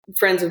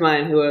friends of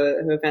mine who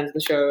are fans of the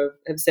show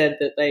have said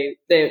that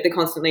they're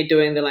constantly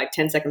doing the like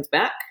 10 seconds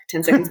back.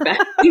 Did I catch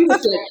that?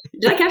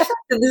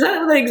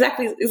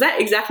 Is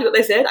that exactly what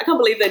they said? I can't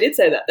believe they did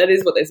say that. That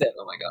is what they said.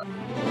 Oh my God.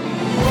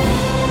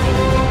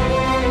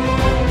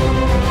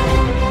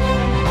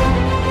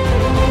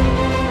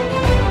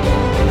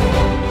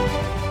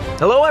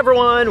 Hello,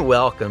 everyone.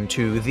 Welcome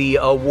to The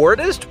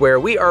Awardist, where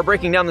we are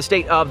breaking down the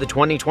state of the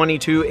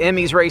 2022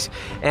 Emmys race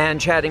and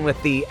chatting with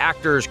the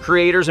actors,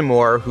 creators, and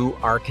more who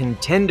are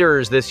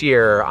contenders this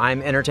year.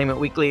 I'm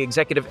Entertainment Weekly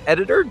Executive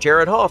Editor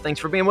Jared Hall.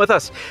 Thanks for being with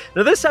us.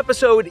 Now, this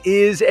episode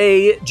is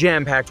a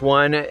jam-packed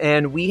one,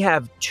 and we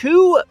have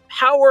two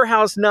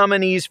powerhouse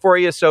nominees for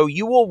you, so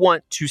you will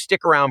want to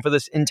stick around for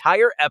this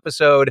entire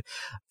episode.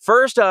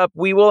 First up,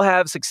 we will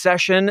have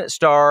Succession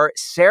star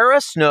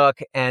Sarah Snook,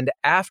 and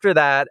after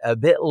that, a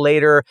bit later,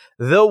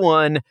 the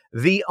one,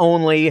 the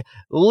only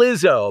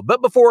Lizzo.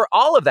 But before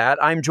all of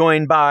that, I'm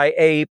joined by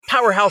a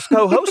powerhouse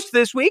co-host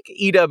this week,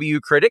 EW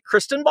critic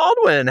Kristen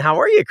Baldwin. How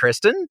are you,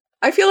 Kristen?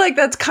 I feel like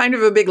that's kind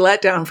of a big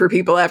letdown for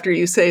people after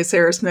you say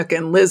Sarah Snook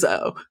and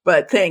Lizzo,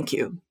 but thank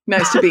you.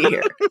 Nice to be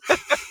here.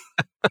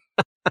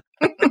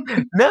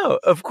 No,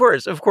 of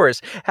course.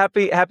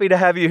 Happy to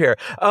have you here.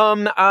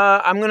 I'm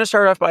going to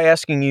start off by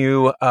asking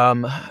you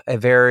a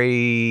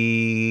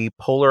very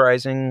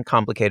polarizing,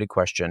 complicated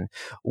question.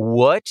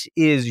 What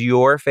is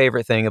your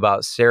favorite thing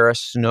about Sarah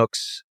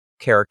Snook's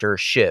character,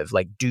 Shiv?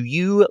 Like, do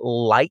you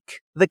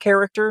like the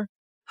character?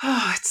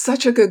 Oh, it's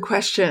such a good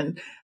question.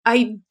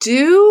 I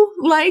do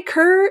like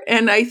her,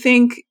 and I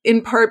think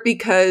in part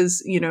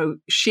because,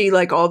 she,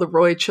 like all the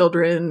Roy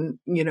children,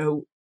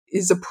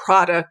 is a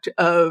product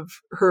of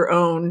her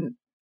own,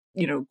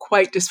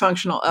 quite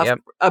dysfunctional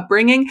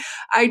upbringing.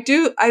 I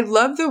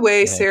love the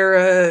way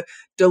Sarah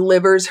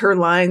delivers her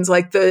lines.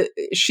 Like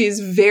she's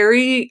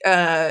very,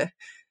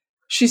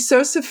 she's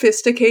so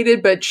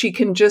sophisticated, but she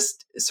can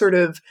just sort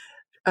of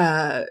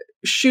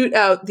shoot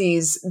out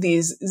these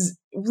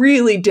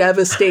really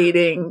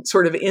devastating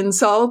sort of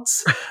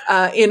insults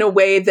in a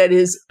way that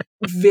is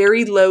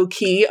very low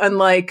key,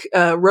 unlike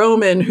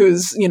Roman,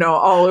 who's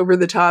all over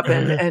the top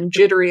and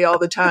jittery all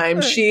the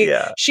time. She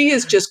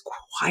is just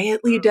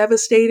quietly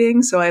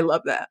devastating. So I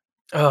love that.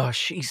 Oh,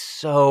 she's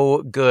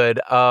so good.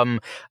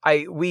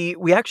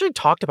 We actually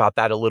talked about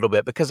that a little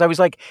bit because I was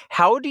like,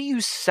 how do you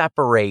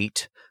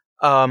separate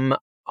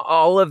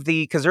all of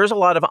because there's a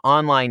lot of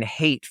online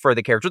hate for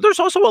the character. There's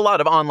also a lot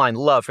of online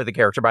love for the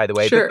character, by the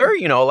way. Sure. But there are,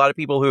 a lot of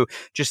people who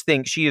just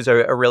think she is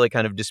a really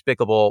kind of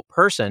despicable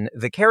person.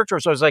 The character,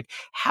 so I was like,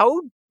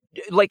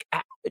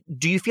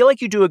 do you feel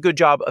like you do a good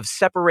job of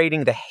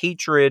separating the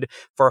hatred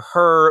for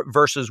her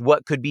versus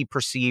what could be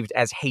perceived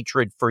as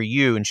hatred for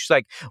you? And she's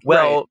like,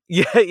 well,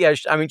 right. Yeah.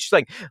 I mean, she's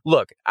like,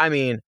 look,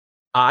 I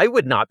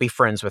would not be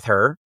friends with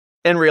her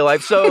in real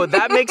life. So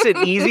that makes it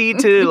easy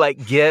to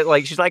get,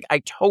 she's like, I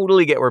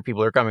totally get where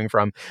people are coming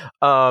from.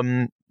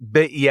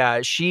 But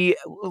yeah,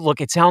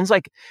 it sounds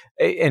like,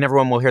 and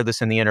everyone will hear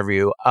this in the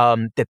interview,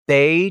 that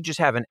they just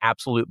have an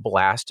absolute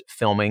blast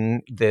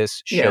filming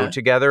this show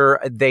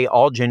together. They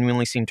all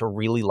genuinely seem to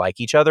really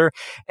like each other.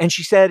 And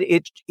she said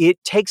it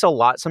takes a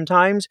lot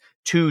sometimes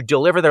to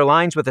deliver their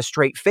lines with a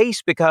straight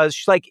face because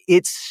she's like,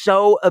 it's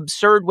so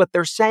absurd what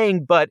they're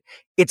saying, but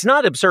it's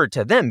not absurd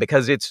to them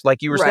because it's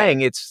like you were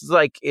saying, it's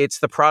like, it's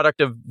the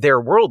product of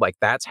their world. Like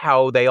that's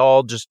how they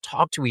all just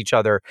talk to each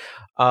other.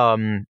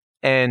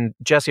 And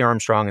Jesse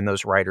Armstrong and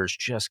those writers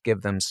just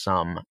give them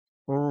some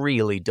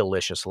really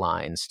delicious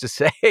lines to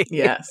say.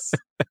 Yes.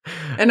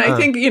 And I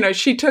think,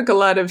 she took a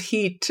lot of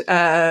heat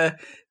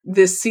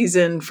this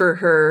season for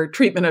her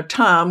treatment of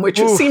Tom,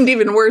 which seemed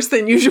even worse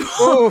than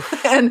usual.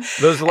 and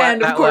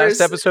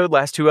that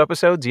last two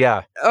episodes,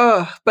 yeah.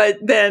 But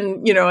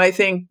then, I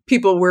think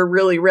people were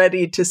really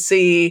ready to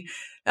see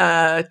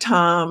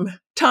Tom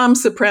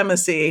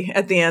supremacy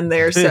at the end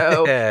there.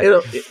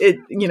 So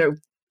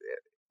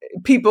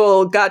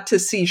people got to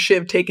see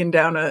Shiv taken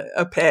down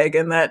a peg,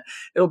 and that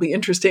it'll be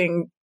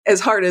interesting. As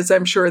hard as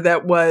I'm sure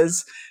that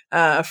was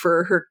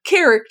for her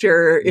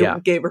character,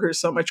 it gave her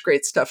so much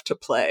great stuff to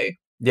play.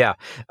 Yeah.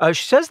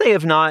 She says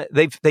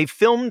they've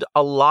filmed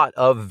a lot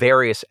of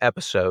various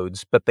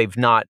episodes, but they've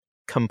not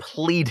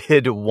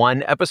completed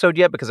one episode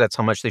yet because that's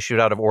how much they shoot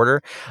out of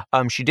order.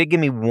 She did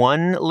give me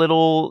tried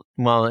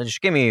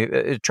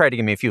to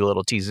give me a few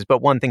little teases,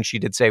 but one thing she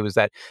did say was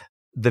that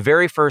the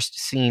very first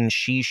scene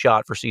she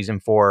shot for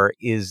season 4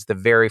 is the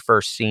very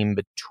first scene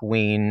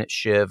between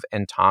Shiv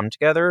and Tom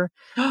together.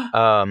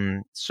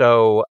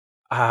 So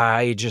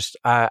I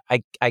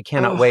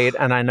cannot wait,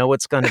 and I know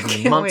it's going to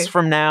be months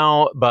from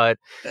now, but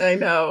I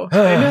know.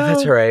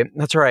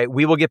 That's all right.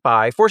 We will get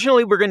by.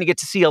 Fortunately, we're going to get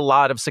to see a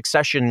lot of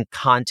Succession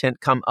content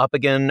come up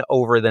again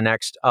over the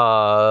next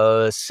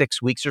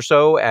 6 weeks or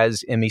so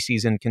as Emmy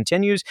season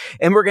continues,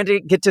 and we're going to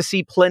get to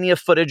see plenty of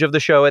footage of the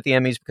show at the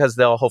Emmys because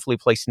they'll hopefully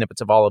play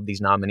snippets of all of these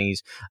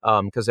nominees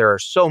because there are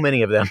so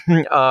many of them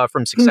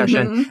from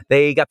Succession. Mm-hmm.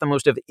 They got the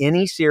most of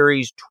any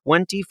series,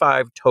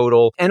 25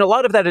 total, and a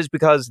lot of that is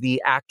because the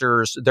actors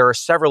Oscars. There are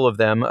several of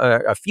them,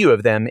 a few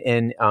of them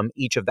in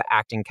each of the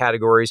acting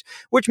categories,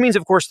 which means,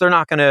 of course, they're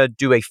not going to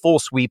do a full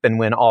sweep and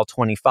win all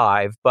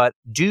 25. But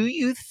do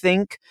you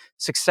think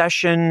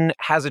Succession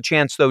has a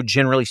chance, though,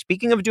 generally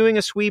speaking, of doing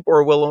a sweep,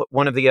 or will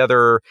one of the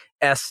other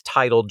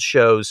S-titled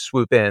shows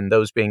swoop in,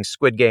 those being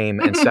Squid Game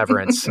and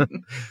Severance?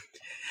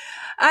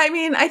 I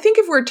mean, I think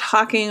if we're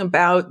talking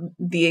about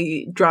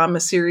the drama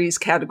series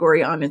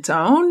category on its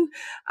own,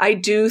 I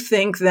do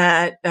think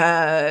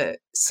that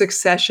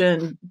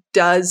Succession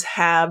does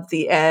have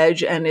the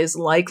edge and is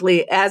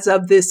likely, as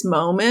of this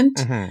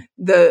moment,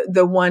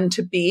 the one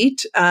to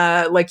beat.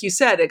 Like you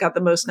said, it got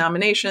the most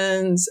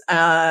nominations,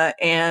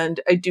 and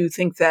I do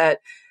think that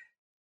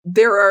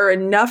there are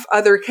enough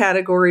other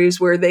categories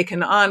where they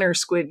can honor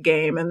Squid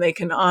Game and they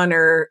can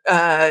honor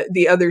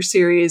the other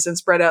series and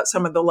spread out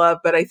some of the love.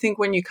 But I think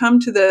when you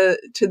come to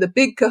the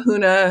big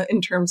kahuna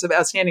in terms of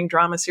outstanding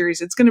drama series,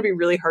 it's going to be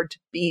really hard to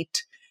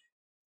beat.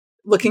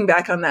 Looking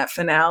back on that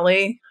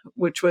finale,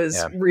 which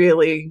was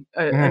really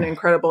an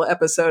incredible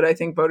episode, I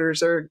think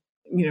voters are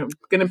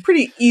going to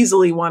pretty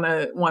easily want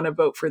to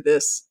vote for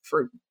this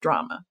for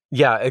drama.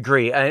 Yeah,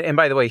 agree. And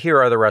by the way,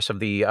 here are the rest of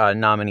the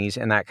nominees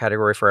in that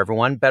category for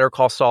everyone. Better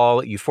Call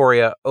Saul,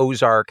 Euphoria,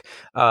 Ozark,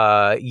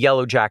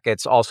 Yellow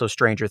Jackets, also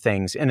Stranger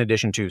Things, in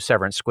addition to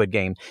Severance, Squid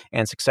Game,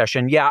 and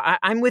Succession. Yeah,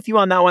 I'm with you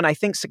on that one. I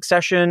think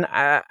Succession,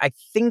 I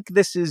think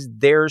this is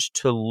theirs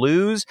to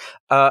lose.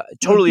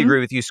 Totally agree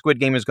with you. Squid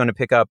Game is going to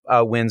pick up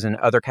wins in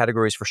other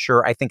categories for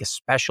sure. I think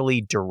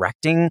especially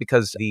directing,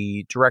 because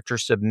the director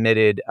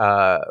submitted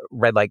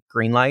Red Light,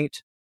 Green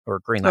Light. Or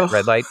green light,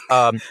 red light.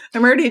 I'm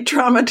already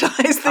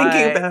traumatized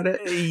thinking about it.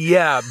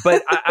 Yeah,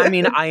 but I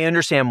mean, I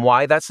understand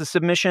why that's the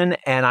submission,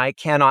 and I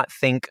cannot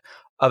think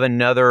of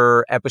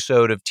another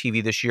episode of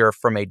TV this year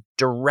from a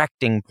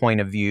directing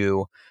point of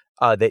view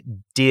that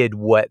did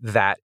what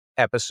that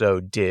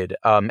episode did.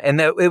 And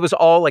that it was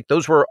all like,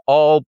 those were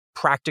all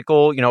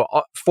practical,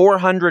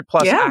 400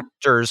 plus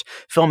actors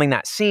filming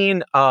that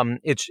scene.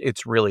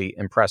 It's really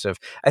impressive.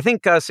 I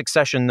think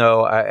Succession,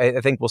 though, I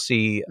think we'll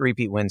see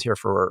repeat wins here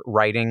for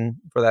writing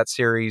for that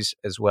series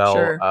as well.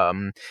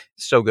 Sure.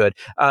 So good.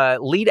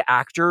 Lead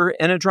actor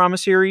in a drama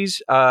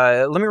series.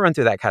 Let me run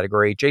through that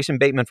category. Jason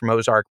Bateman from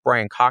Ozark,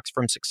 Brian Cox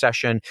from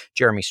Succession,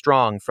 Jeremy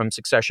Strong from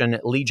Succession,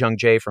 Lee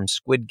Jung-jae from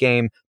Squid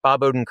Game,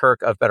 Bob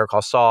Odenkirk of Better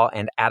Call Saul,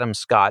 and Adam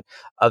Scott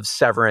of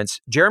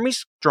Severance. Jeremy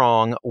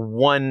Strong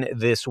won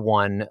this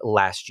one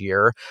last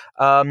year.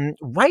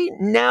 Right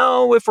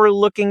now, if we're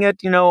looking at,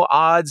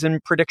 odds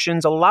and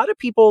predictions, a lot of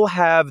people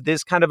have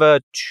this kind of a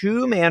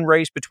two-man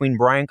race between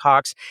Brian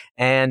Cox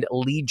and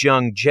Lee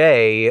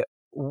Jung-jae.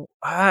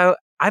 I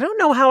don't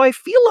know how I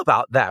feel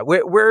about that.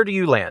 Where do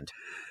you land?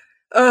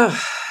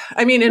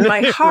 I mean, in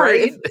my heart,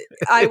 right?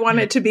 I want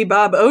it to be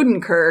Bob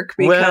Odenkirk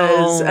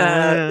because,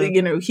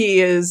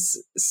 he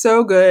is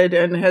so good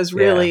and has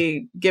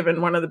really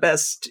given one of the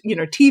best,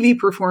 TV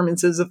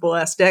performances of the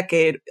last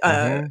decade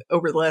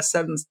over the last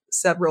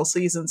several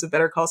seasons of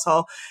Better Call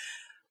Saul.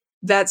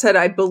 That said,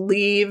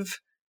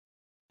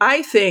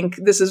 I think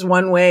this is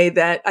one way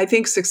that I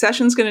think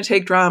Succession's going to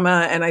take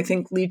drama, and I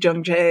think Lee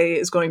Jung-jae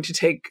is going to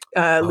take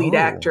lead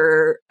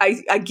actor.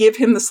 I give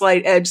him the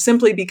slight edge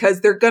simply because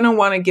they're going to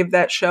want to give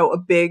that show a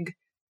big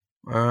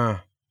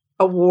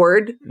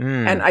award,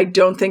 and I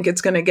don't think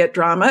it's going to get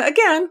drama.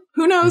 Again,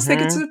 who knows? They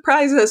could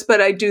surprise us,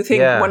 but I do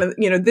think one of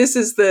this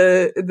is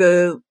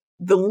the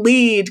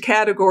lead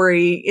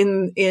category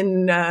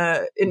in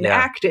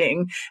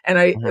acting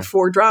and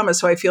for drama.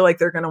 So I feel like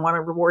they're going to want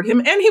to reward him.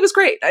 And he was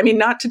great. I mean,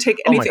 not to take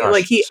anything,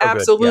 like he so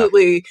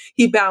absolutely,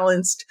 he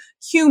balanced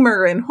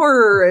humor and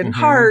horror and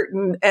heart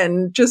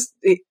and just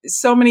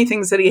so many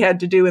things that he had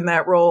to do in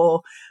that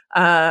role.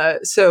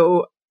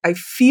 So I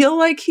feel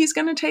like he's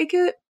going to take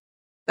it.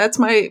 That's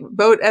my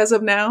vote as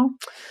of now.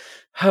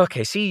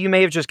 Okay. See, you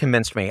may have just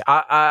convinced me.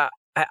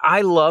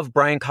 I love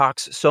Brian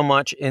Cox so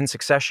much in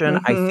Succession.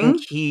 I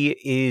think he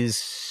is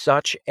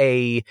such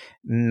a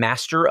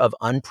master of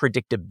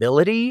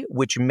unpredictability,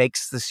 which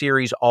makes the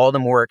series all the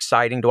more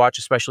exciting to watch,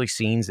 especially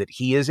scenes that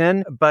he is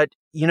in. But,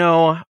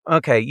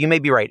 okay, you may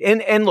be right.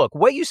 And look,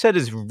 what you said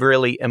is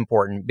really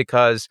important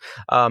because,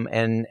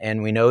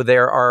 and we know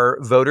there are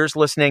voters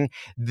listening.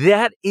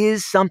 That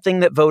is something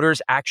that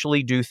voters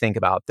actually do think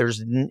about.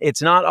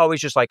 It's not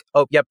always just like,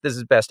 oh, yep, this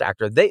is best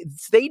actor. They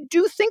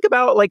do think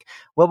about like,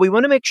 well, we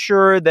want to make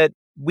sure that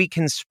we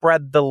can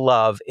spread the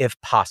love if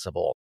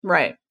possible.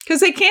 Right. Because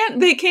they can't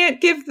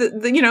give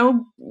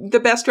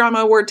the best drama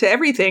award to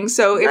everything.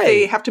 So if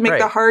they have to make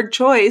the hard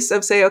choice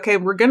of say, okay,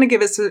 we're going to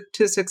give it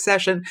to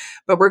Succession,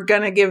 but we're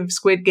going to give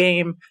Squid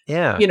Game,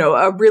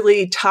 a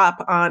really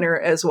top honor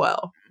as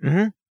well.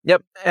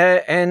 Yep.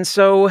 And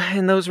so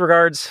in those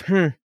regards,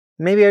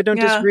 maybe I don't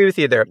disagree with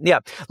you there. Yeah.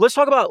 Let's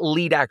talk about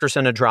lead actress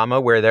in a drama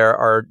where there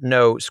are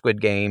no Squid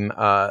Game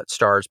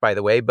stars, by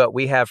the way, but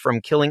we have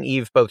from Killing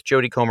Eve, both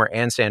Jodie Comer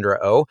and Sandra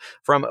Oh.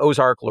 From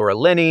Ozark, Laura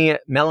Linney.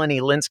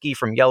 Melanie Linsky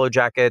from Yellow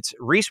Jackets.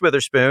 Reese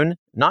Witherspoon,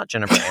 not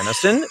Jennifer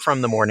Aniston,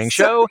 from The Morning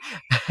Show.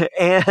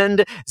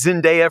 And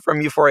Zendaya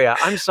from Euphoria.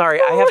 I'm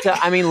sorry. I have to,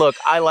 I mean, look,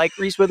 I like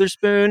Reese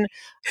Witherspoon.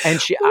 And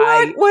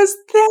What was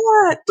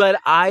that? But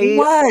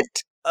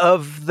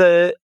of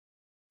the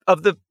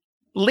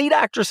lead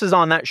actresses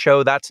on that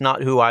show, that's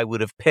not who I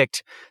would have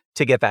picked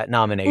to get that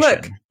nomination.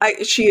 Look,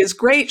 she is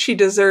great. She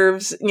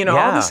deserves, all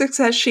the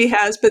success she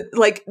has. But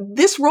like,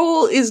 this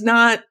role is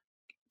not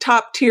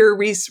top tier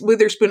Reese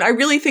Witherspoon. I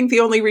really think the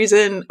only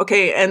reason,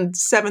 and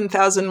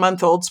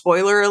 7,000-month-old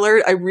spoiler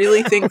alert, I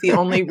really think the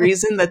only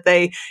reason that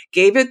they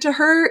gave it to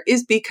her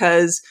is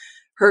because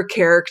her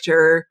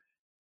character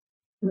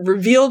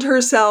revealed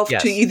herself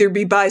to either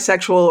be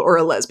bisexual or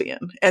a lesbian.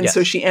 And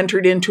so she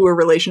entered into a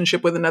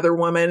relationship with another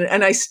woman.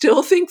 And I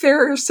still think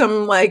there are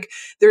some,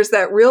 there's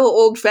that real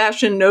old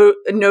fashioned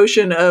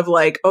notion of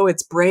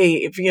it's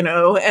brave, and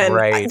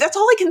that's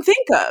all I can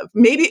think of.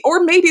 Maybe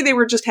they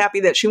were just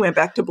happy that she went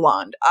back to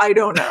blonde. I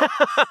don't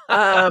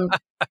know.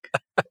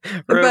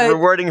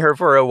 Rewarding her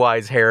for a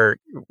wise hair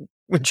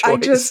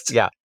choice.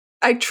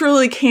 I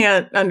truly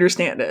can't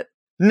understand it.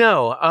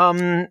 No.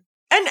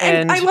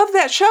 And I love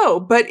that show,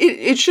 but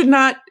it should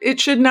not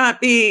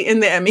be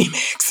in the Emmy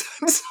mix.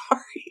 I'm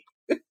sorry.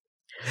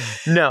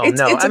 No.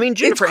 I mean,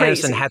 Jennifer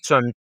Aniston had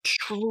some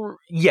Jennifer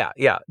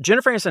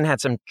Aniston had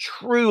some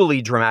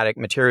truly dramatic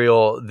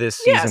material this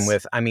season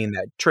with,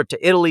 that trip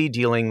to Italy,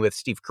 dealing with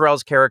Steve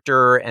Carell's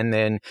character, and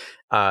then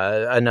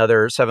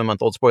another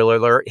 7-month-old spoiler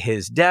alert,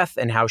 his death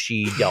and how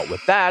she dealt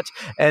with that.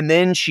 And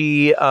then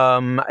she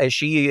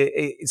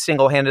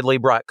single-handedly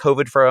brought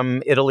COVID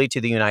from Italy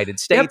to the United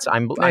States.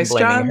 I'm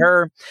blaming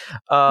her.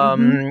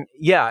 And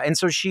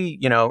so she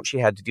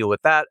had to deal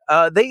with that.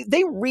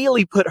 They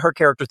really put her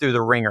character through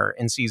the ringer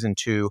in season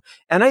 2,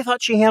 and I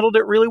thought she handled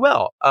it really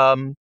well.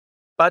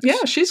 But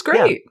yeah, she's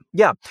great.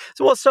 Yeah.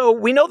 So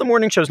we know the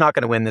morning show's not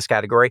going to win this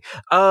category.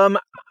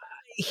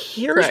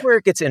 Here's where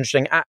it gets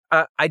interesting.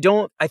 I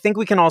think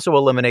we can also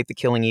eliminate the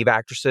Killing Eve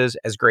actresses,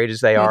 as great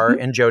as they are.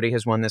 And Jodie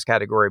has won this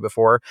category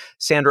before.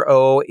 Sandra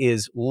Oh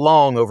is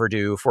long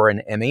overdue for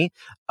an Emmy.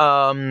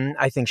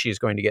 I think she's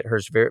going to get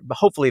hers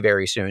hopefully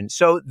very soon.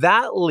 So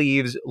that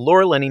leaves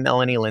Laura Linney,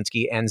 Melanie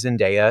Linsky, and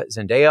Zendaya.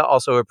 Zendaya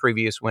also a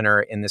previous winner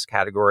in this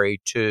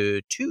category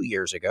 2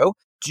 years ago.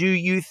 Do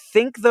you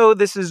think, though,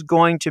 this is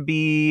going to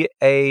be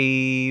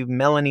a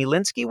Melanie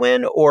Linsky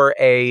win or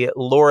a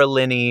Laura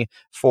Linney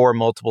for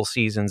multiple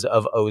seasons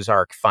of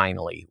Ozark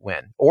finally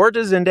win? Or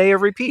does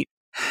Zendaya repeat?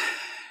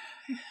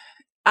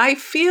 I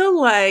feel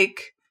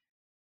like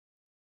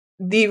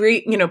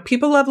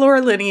people love Laura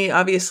Linney.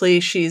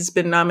 Obviously, she's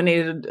been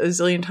nominated a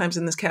zillion times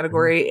in this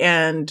category,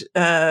 and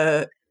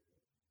they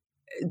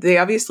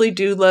obviously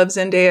do love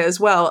Zendaya as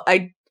well.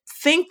 I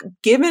think,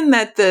 given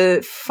that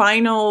the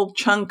final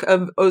chunk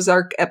of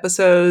Ozark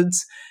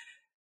episodes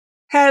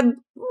had,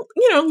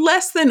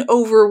 less than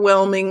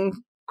overwhelming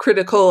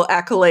critical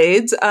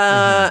accolades,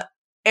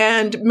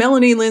 and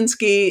Melanie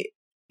Linsky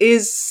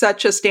is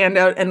such a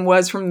standout and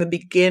was from the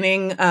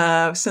beginning,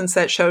 since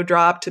that show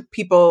dropped,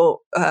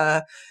 people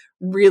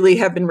really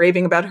have been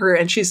raving about her,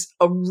 and she's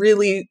a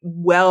really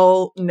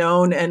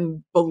well-known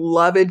and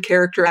beloved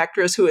character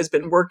actress who has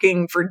been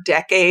working for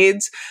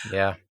decades.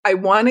 Yeah. I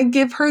want to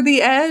give her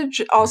the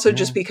edge, also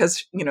just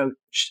because,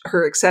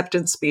 her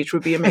acceptance speech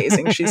would be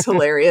amazing. She's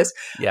hilarious.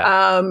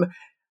 Yeah.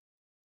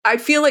 I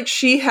feel like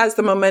she has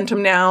the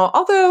momentum now,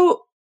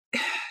 although,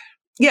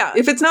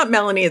 if it's not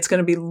Melanie, it's going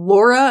to be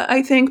Laura,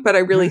 I think, but I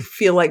really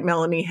feel like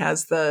Melanie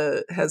has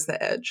the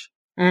edge.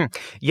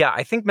 Yeah,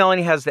 I think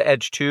Melanie has the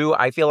edge too.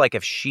 I feel like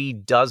if she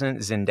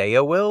doesn't,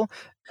 Zendaya will.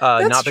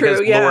 Not because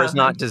Laura's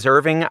not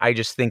deserving. I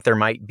just think there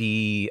might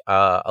be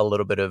a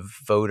little bit of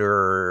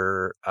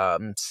voter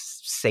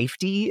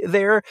safety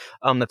there,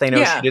 that they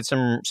know she did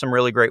some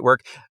really great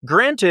work.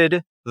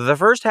 Granted, the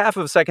first half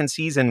of second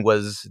season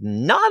was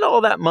not all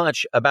that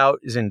much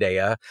about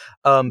Zendaya,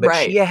 but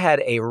she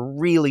had a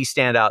really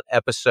standout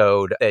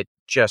episode that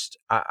just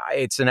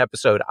it's an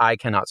episode I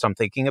cannot stop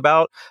thinking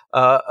about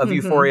of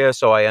Euphoria,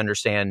 so I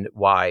understand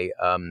why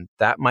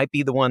that might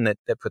be the one that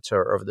puts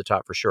her over the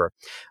top for sure.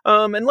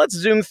 And let's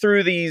zoom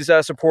through these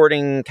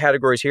supporting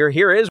categories here.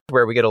 Here is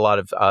where we get a lot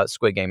of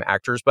Squid Game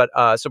actors, but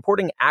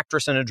supporting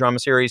actress in a drama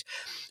series.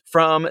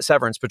 From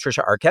Severance,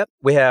 Patricia Arquette.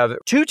 We have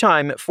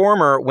 2-time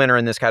former winner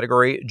in this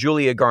category,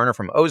 Julia Garner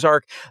from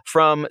Ozark.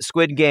 From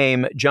Squid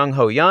Game, Jung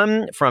Ho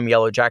Yun. From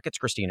Yellow Jackets,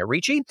 Christina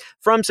Ricci.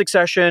 From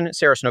Succession,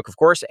 Sarah Snook, of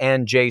course,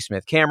 and J.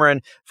 Smith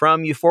Cameron.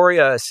 From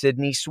Euphoria,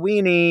 Sydney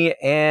Sweeney.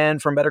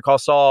 And from Better Call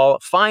Saul,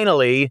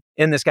 finally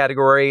in this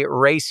category,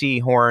 Ray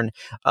Seahorn,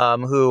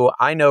 who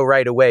I know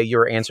right away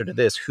your answer to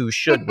this, who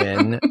should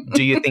win.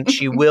 Do you think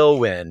she will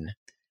win?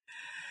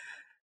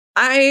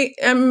 I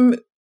am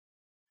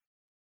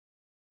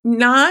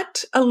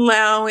not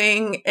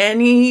allowing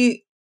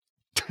any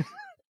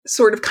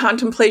sort of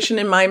contemplation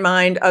in my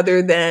mind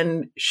other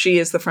than she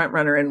is the front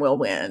runner and will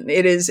win.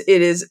 It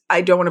is,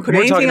 I don't want to put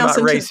anything else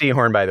into Ray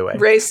Seahorn, by the way.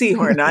 Ray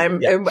Seahorn.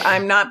 Yeah.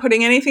 I'm not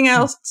putting anything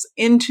else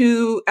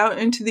out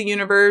into the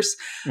universe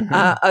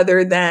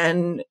other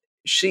than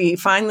she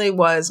finally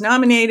was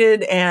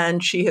nominated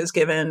and she has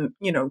given,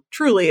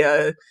 truly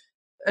an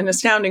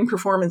astounding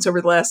performance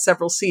over the last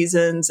several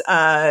seasons.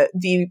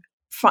 The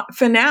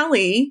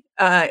finale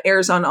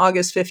airs on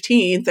August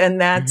 15th,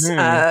 and that's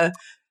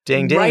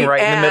ding, ding,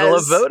 right in the middle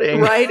of voting.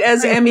 Right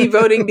as Emmy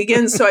voting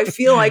begins. So I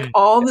feel like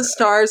all the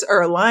stars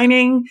are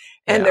aligning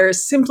and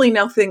there's simply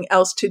nothing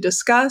else to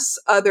discuss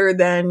other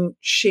than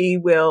she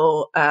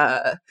will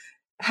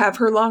have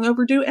her long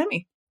overdue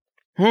Emmy.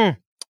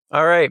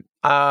 All right.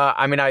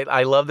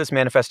 I love this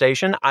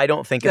manifestation. I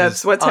don't think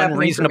it's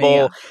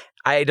unreasonable.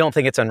 I don't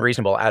think it's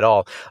unreasonable at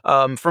all.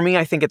 For me,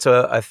 I think it's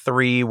a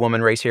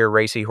 3-woman race here: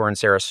 Ray Seahorn,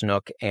 Sarah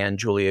Snook, and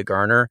Julia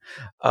Garner.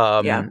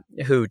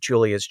 Who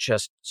Julia is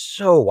just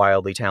so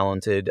wildly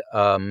talented.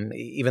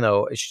 Even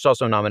though she's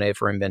also nominated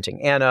for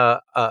Inventing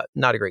Anna,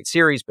 not a great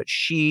series, but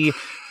she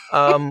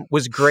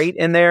was great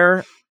in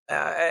there.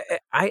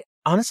 I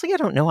honestly, I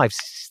don't know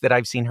that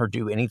I've seen her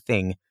do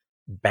anything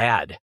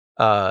bad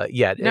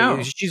yet.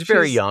 No, she's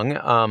very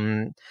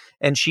young,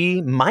 and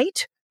she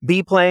might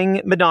be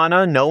playing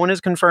Madonna. No one is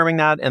confirming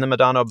that in the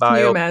Madonna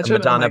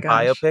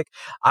biopic.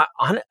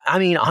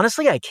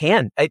 Honestly, I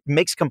can. It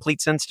makes complete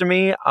sense to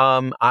me.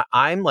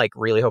 I'm like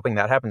really hoping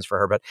that happens for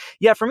her. But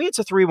yeah, for me, it's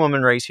a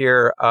 3-woman race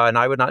here, and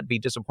I would not be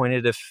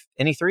disappointed if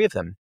any 3 of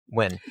them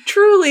win.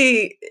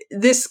 Truly,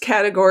 this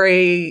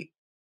category,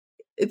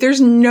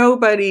 there's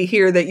nobody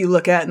here that you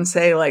look at and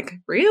say, like,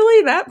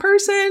 really, that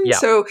person? Yeah.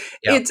 So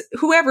it's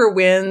whoever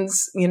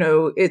wins,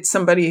 it's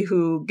somebody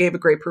who gave a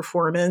great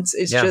performance.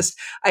 It's just,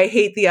 I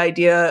hate the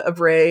idea of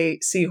Ray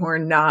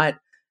Seahorn not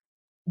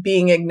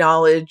being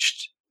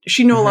acknowledged.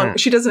 She no longer,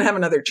 she doesn't have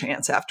another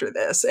chance after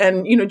this.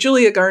 And,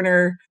 Julia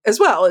Garner as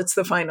well. It's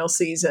the final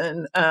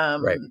season.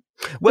 Right.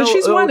 Well,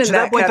 she's won in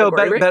that point,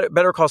 category, though,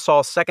 Better Call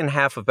Saul, second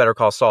half of Better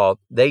Call Saul,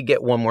 they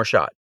get one more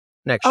shot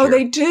next year. Oh,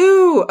 they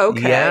do?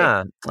 Okay.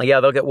 Yeah,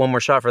 they'll get one more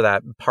shot for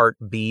that part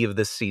B of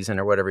this season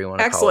or whatever you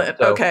want to call it.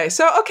 Excellent.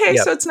 So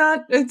it's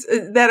not,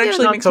 that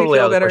actually makes totally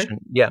me feel better.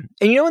 Yeah.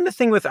 And and the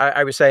thing with,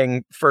 I was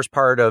saying first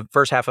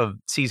half of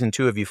season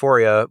 2 of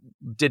Euphoria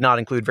did not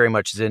include very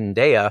much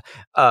Zendaya.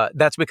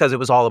 That's because it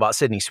was all about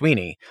Sydney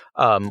Sweeney,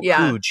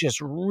 who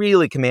just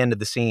really commanded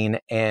the scene.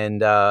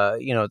 And,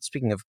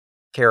 speaking of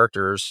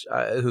characters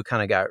who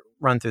kind of got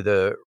run through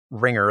the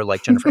ringer,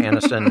 like Jennifer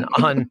Aniston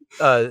on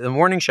the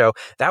morning show,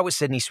 that was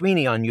Sydney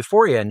Sweeney on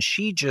Euphoria, and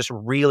she just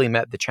really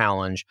met the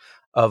challenge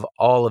of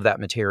all of that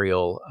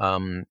material.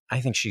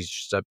 I think she's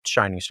just a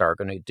shining star,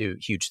 going to do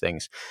huge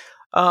things.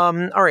 All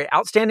right,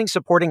 outstanding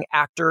supporting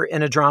actor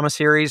in a drama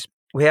series.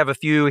 We have a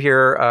few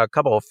here, a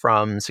couple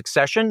from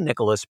Succession: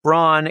 Nicholas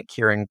Braun,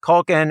 Kieran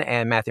Culkin,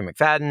 and Matthew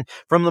McFadden.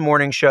 From The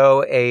Morning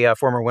Show, a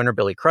former winner,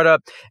 Billy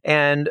Crudup.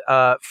 And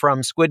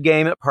from Squid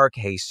Game, Park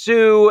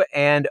Hae-soo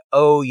and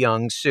Oh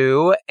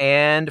Young-soo.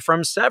 And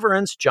from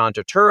Severance, John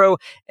Turturro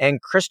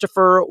and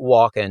Christopher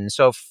Walken.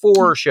 So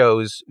 4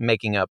 shows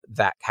making up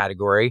that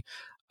category.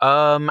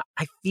 I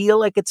feel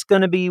like it's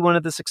going to be one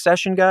of the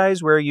Succession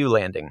guys. Where are you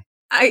landing?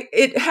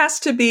 It has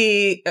to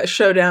be a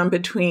showdown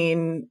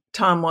between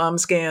Tom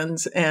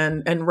Wamsgans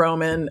and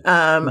Roman.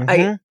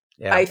 I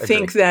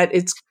think that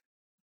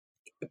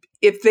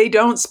if they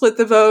don't split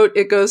the vote,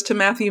 it goes to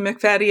Matthew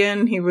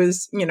McFadden. He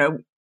was,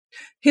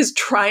 his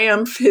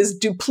triumph, his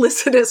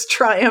duplicitous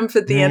triumph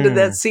at the end of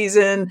that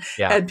season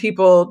had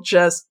people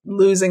just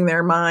losing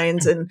their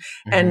minds,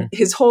 and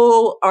his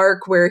whole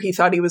arc where he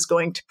thought he was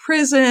going to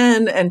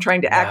prison and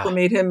trying to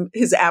acclimate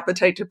his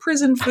appetite to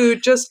prison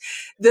food, just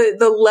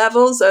the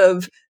levels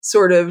of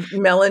sort of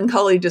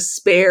melancholy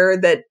despair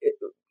that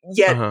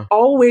yet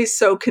always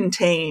so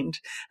contained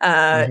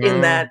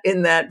in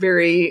that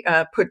very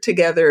put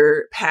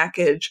together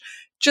package.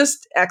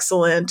 Just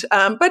excellent.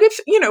 But if,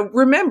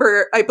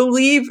 remember, I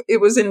believe it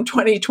was in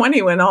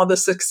 2020 when all the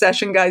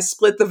Succession guys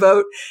split the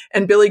vote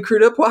and Billy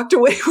Crudup walked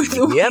away with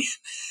the win.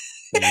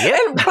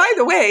 And by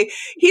the way,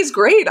 he's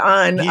great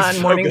on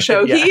Morning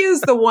Show. Yeah. He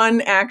is the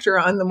one actor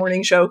on the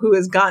Morning Show who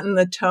has gotten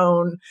the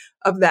tone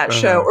of that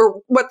show,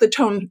 or what the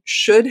tone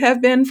should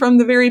have been from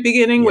the very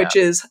beginning, which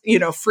is,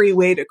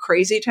 freeway to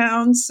crazy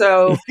town.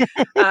 So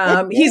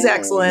he's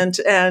excellent,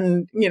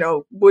 and,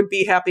 would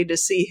be happy to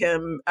see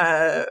him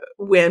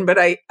win. But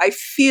I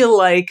feel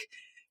like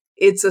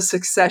it's a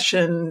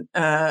Succession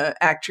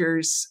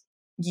actors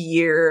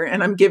year,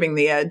 and I'm giving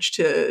the edge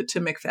to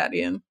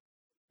McFadden.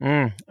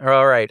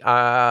 All right.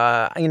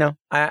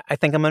 I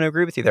think I'm going to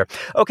agree with you there.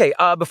 Okay.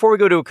 Before we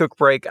go to a quick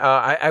break,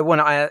 I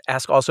want to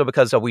ask also,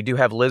 because we do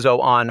have Lizzo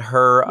on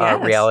her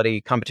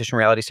competition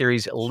reality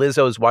series.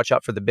 Lizzo's Watch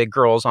Out for the Big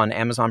Girls on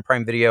Amazon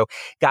Prime Video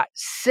got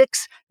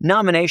 6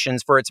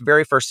 nominations for its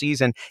very first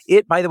season.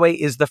 It, by the way,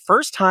 is the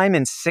first time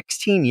in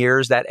 16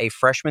 years that a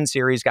freshman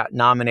series got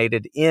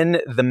nominated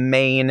in the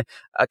main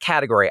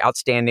category,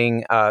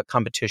 outstanding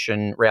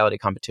reality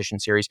competition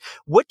series.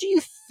 What do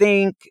you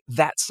think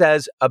that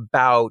says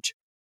about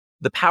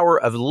the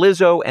power of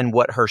Lizzo and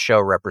what her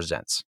show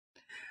represents?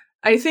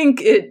 I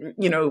think it,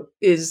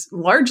 is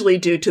largely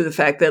due to the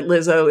fact that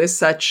Lizzo is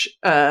such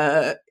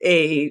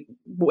a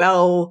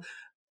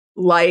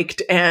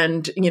well-liked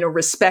and,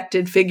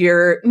 respected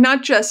figure,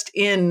 not just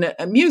in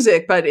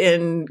music, but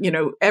in,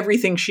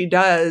 everything she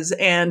does.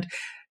 And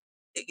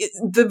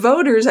the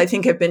voters, I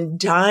think, have been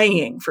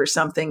dying for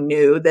something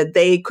new that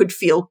they could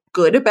feel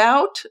good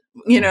about,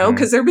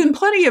 because there have been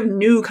plenty of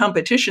new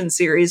competition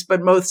series,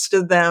 but most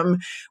of them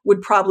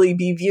would probably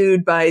be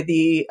viewed by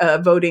the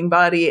voting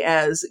body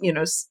as,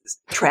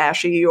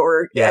 trashy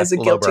or as a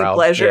guilty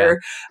pleasure,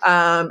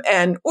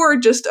 or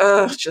just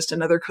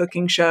another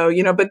cooking show,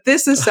 But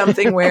this is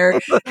something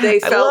where they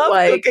felt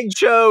like cooking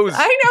shows.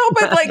 I know,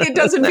 but it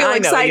doesn't feel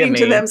exciting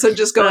to them, so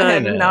just go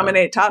ahead and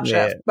nominate Top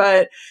Chef.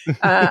 But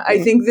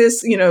I think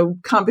this,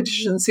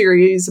 competition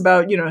series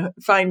about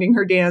finding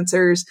her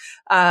dancers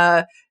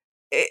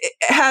it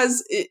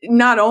has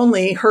not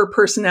only her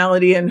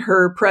personality and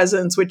her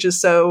presence, which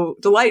is so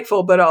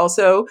delightful, but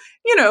also,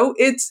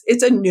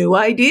 it's a new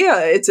idea.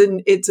 It's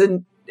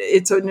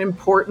an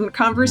important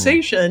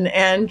conversation,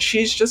 and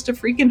she's just a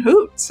freaking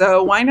hoot.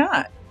 So why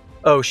not?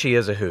 Oh, she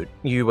is a hoot.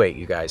 You wait,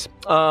 you guys.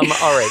 All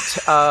right.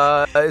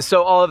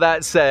 So all of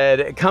that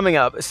said, coming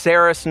up,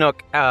 Sarah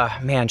Snook,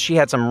 man, she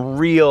had some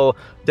real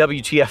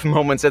WTF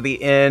moments at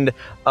the end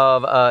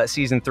of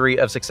season 3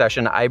 of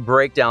Succession. I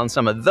break down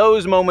some of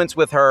those moments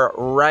with her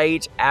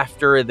right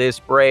after this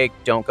break.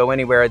 Don't go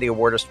anywhere. The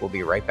Awardist will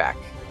be right back.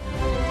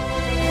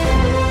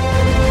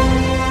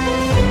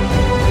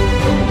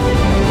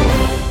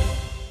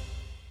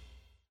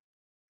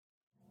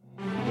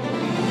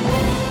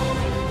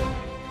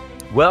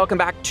 Welcome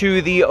back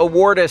to The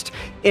Awardist.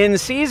 In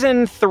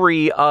season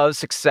 3 of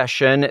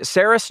Succession,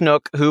 Sarah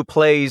Snook, who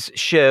plays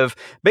Shiv,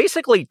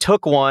 basically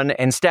took one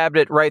and stabbed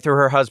it right through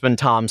her husband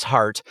Tom's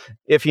heart,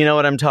 if you know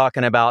what I'm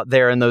talking about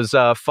there in those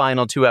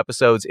final 2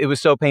 episodes. It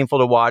was so painful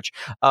to watch,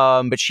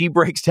 but she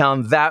breaks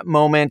down that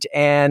moment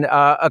and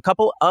a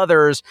couple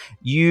others.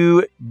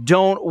 You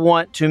don't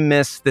want to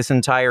miss this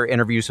entire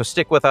interview, so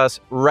stick with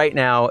us right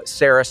now,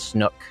 Sarah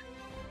Snook.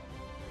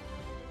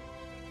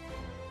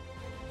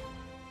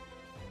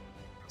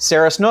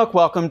 Sarah Snook,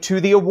 welcome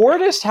to The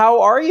Awardist.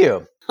 How are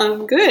you?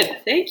 I'm good.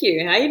 Thank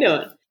you. How you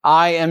doing?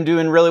 I am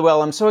doing really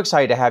well. I'm so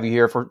excited to have you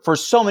here for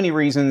so many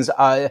reasons.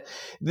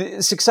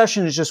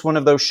 Succession is just one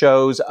of those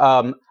shows.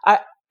 I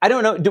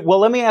don't know. Well,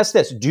 let me ask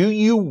this. Do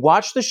you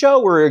watch the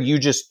show, or are you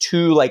just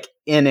too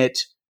in it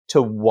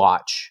to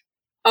watch?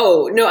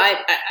 Oh, no, I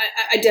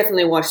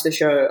definitely watch the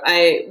show.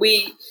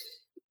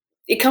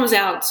 It comes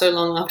out so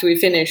long after we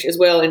finish as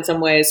well in some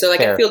ways. So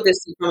I feel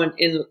distant from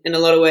it in a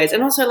lot of ways.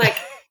 And also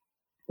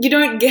you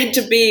don't get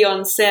to be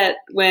on set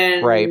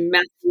when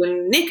Matthew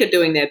and Nick are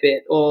doing their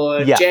bit,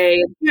 or Jay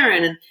and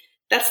Karen, and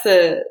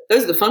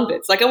those are the fun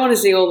bits. I want to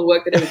see all the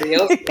work that everybody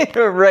else does.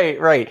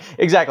 Right,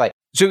 exactly.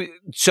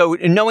 So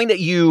knowing that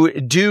you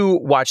do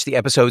watch the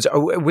episodes,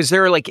 was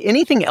there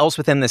anything else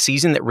within the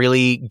season that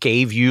really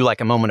gave you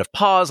a moment of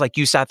pause?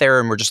 You sat there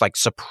and were just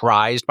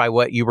surprised by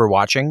what you were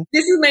watching?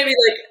 This is maybe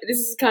this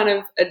is kind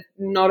of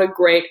not a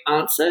great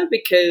answer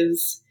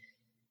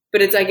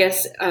but it's, I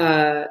guess,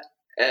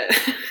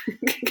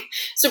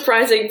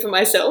 surprising for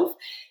myself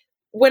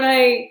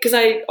because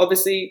I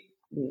obviously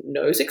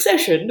know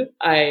Succession.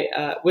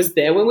 I was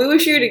there when we were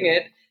shooting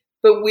it,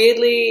 but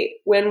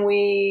weirdly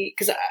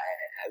because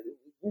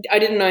I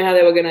didn't know how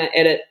they were going to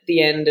edit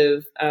the end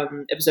of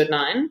episode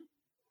 9,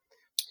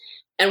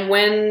 and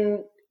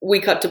when we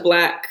cut to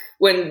black,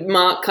 when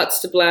Mark cuts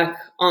to black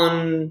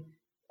on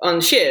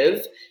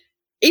Shiv,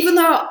 even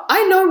though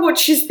I know what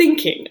she's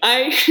thinking,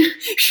 I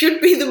should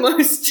be the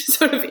most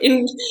sort of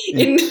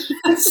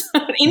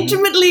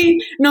intimately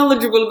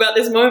knowledgeable about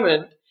this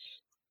moment.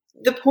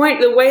 The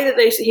way that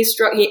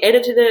he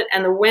edited it,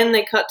 and when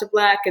they cut to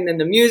black, and then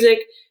the music,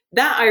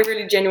 that I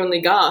really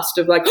genuinely gasped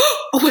of oh,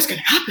 what's going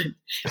to happen?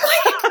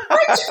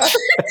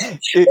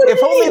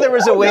 If only there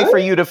was a way for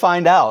you to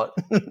find out.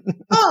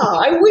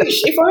 I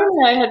wish. If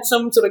only I had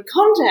some sort of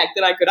contact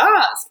that I could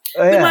ask.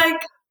 Oh, yeah.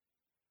 But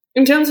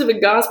in terms of a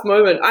gasp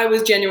moment, I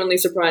was genuinely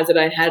surprised that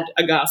I had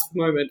a gasp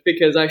moment,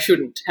 because I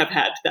shouldn't have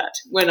had that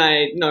when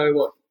I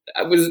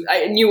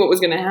knew what was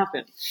going to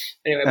happen.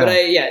 Anyway, but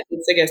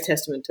it's, I guess,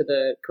 testament to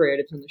the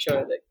creatives on the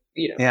show that,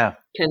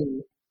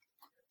 can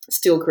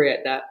still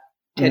create that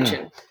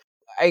tension.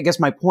 I guess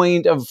my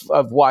point of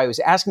why I was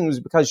asking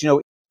was because,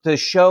 the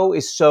show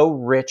is so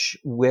rich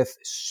with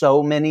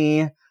so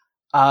many,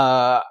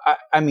 the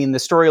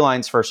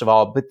storylines, first of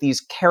all, but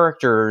these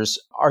characters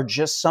are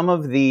just some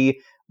of the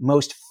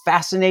most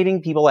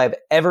fascinating people I've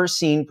ever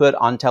seen put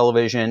on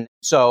television.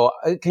 So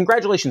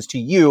congratulations to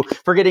you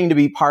for getting to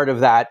be part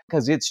of that,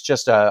 because it's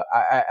just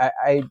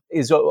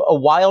is a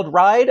wild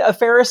ride a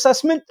fair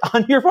assessment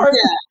on your part?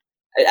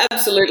 Yeah,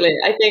 absolutely.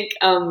 I think,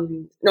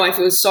 I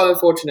feel so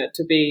fortunate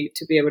to be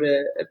able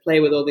to play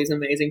with all these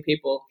amazing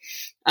people,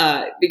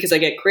 because I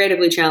get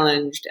creatively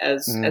challenged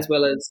as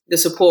well as the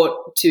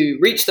support to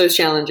reach those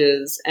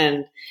challenges.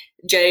 And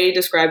Jay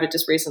described it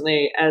just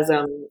recently as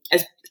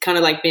kind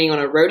of like being on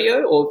a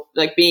rodeo or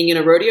like being in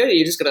a rodeo.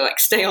 You just got to like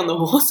stay on the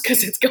horse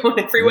because it's going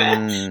everywhere.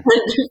 And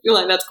I feel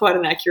like that's quite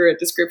an accurate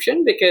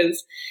description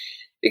because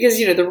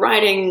the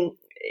writing,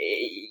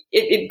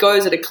 it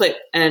goes at a clip,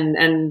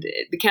 and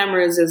the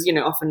cameras is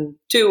often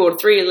 2 or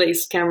 3 at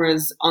least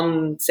cameras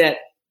on set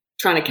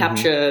trying to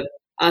capture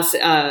us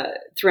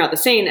throughout the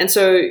scene. And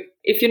so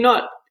if you're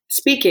not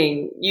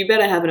speaking, you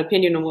better have an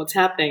opinion on what's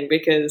happening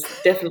because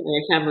definitely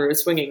a camera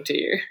is swinging to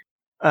you.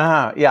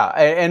 Yeah.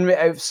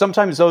 And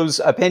sometimes those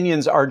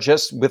opinions are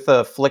just with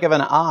a flick of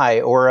an eye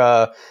or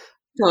a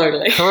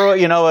totally curl,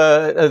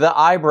 the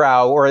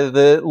eyebrow or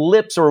the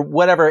lips or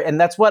whatever.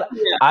 And that's what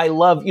I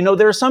love.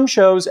 There are some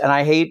shows, and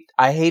I hate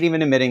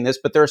even admitting this,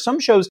 but there are some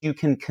shows you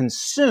can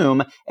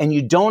consume and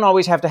you don't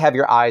always have to have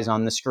your eyes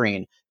on the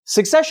screen.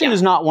 Succession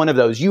is not one of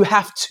those. You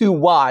have to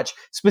watch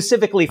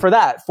specifically for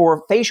that,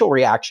 for facial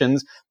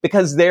reactions,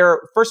 because they're,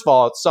 first of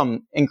all,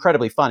 some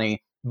incredibly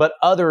funny, but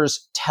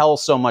others tell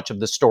so much of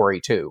the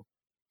story too.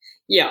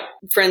 Yeah,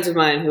 friends of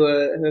mine who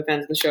are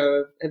fans of the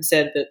show have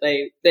said that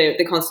they're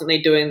constantly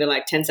doing the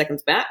like 10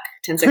 seconds back.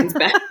 Did I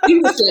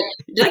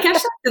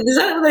catch that? Is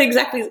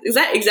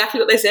that exactly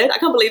what they said? I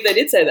can't believe they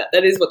did say that.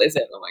 That is what they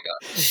said. Oh my god!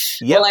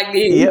 Yep. Or like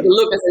the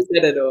look as they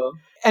said it, or.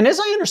 And as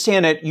I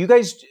understand it, you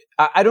guys,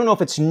 I don't know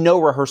if it's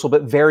no rehearsal,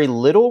 but very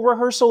little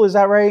rehearsal. Is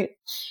that right?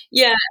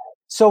 Yeah.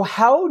 So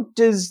how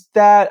does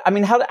that? I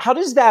mean, how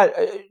does that?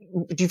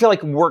 Do you feel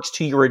like works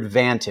to your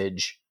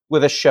advantage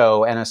with a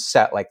show and a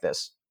set like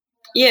this?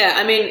 Yeah,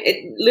 I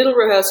mean, little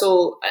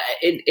rehearsal.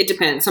 It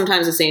depends.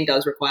 Sometimes a scene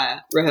does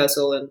require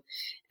rehearsal,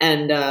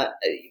 and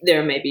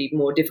there may be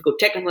more difficult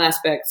technical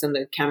aspects, and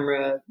the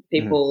camera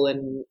people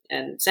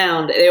and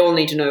sound. They all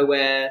need to know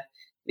where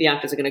the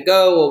actors are going to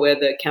go or where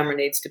the camera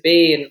needs to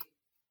be.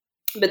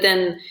 But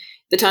then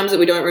the times that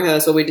we don't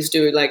rehearsal, we just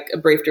do like a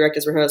brief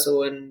director's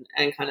rehearsal and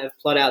kind of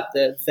plot out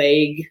the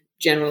vague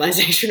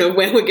generalization of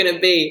where we're going to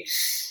be.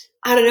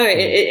 I don't know.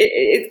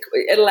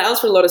 It allows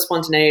for a lot of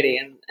spontaneity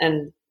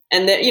and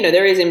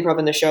there is improv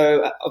in the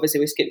show. Obviously,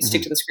 we stick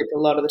to the script a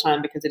lot of the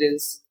time because it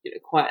is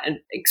quite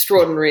an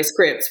extraordinary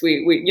script.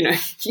 We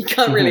you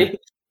can't really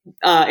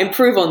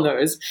improve on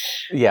those.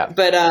 Yeah.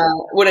 But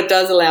what it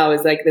does allow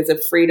is like there's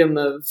a freedom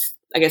of,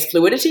 I guess,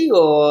 fluidity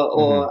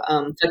or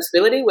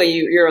flexibility where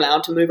you're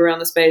allowed to move around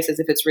the space as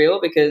if it's real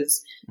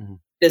because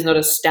there's not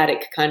a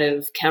static kind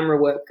of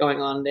camera work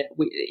going on. That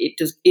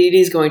it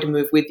is going to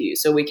move with you,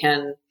 so we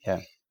can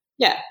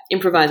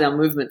improvise our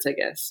movements, I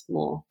guess,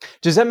 more.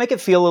 Does that make it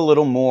feel a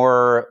little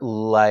more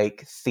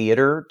like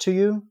theater to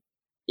you?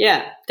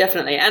 Yeah,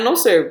 definitely. And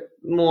also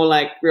more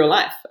like real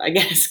life, I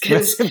guess,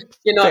 because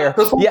you're not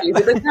performing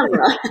with a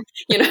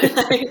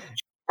camera,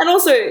 and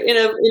also in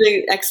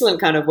an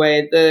excellent kind of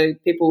way, the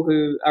people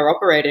who are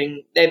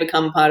operating, they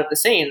become part of the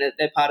scene.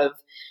 They're part of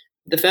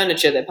the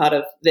furniture.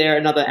 They're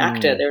another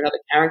actor. They're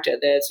another character.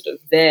 They're sort of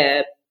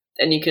there,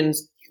 and you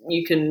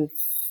can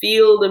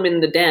feel them in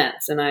the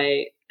dance. And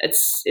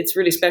it's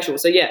really special.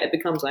 So yeah, it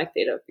becomes like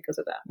theater because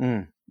of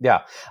that.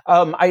 Yeah.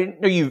 I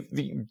know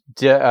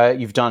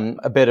you've done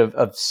a bit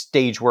of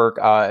stage work.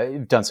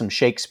 You've done some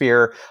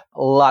Shakespeare.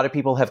 A lot of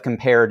people have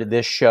compared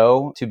this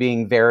show to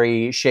being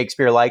very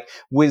Shakespeare-like.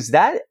 Was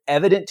that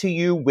evident to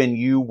you when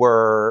you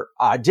were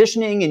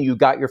auditioning and you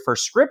got your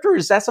first script, or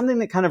is that something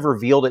that kind of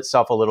revealed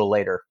itself a little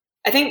later?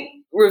 I think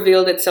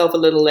revealed itself a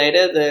little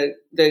later.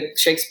 The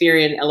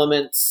Shakespearean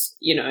elements,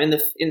 in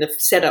the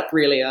setup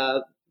really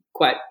are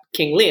quite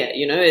King Lear.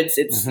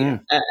 It's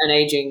an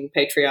aging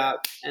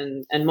patriarch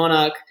and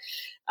monarch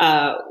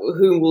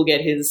who will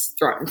get his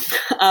throne.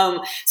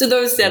 So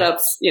those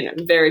setups,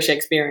 very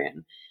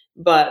Shakespearean,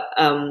 but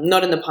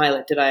not in the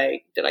pilot did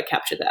I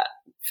capture that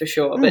for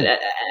sure. But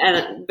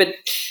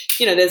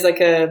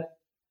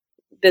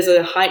there's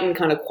a heightened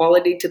kind of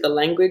quality to the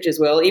language as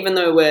well, even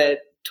though we're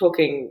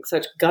talking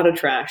such gutter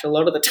trash a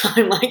lot of the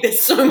time. Like there's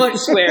so much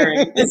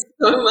swearing, there's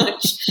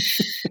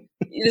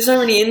so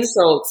many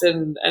insults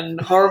and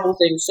horrible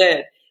things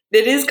said.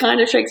 That is kind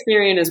of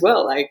Shakespearean as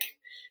well. Like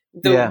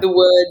the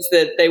words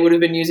that they would have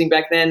been using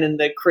back then and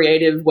the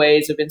creative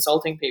ways of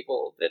insulting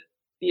people.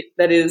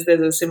 There's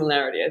a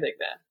similarity, I think,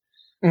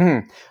 there.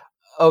 Mm-hmm.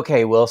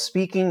 Okay, well,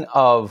 speaking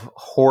of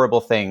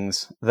horrible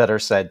things that are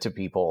said to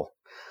people.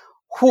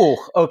 Whew,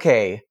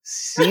 okay,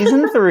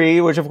 season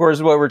 3, which of course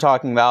is what we're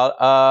talking about.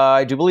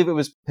 I do believe it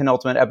was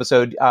penultimate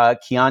episode.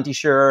 Chianti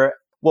Sure.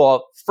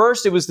 Well,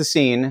 first it was the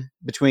scene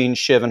between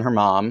Shiv and her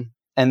mom,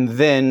 and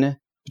then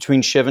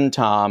between Shiv and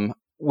Tom,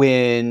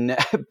 when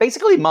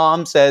basically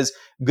mom says,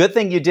 "Good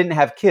thing you didn't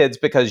have kids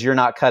because you're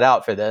not cut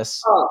out for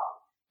this."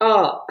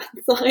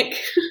 It's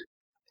like.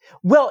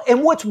 Well,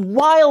 and what's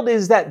wild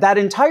is that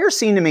entire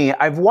scene to me,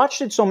 I've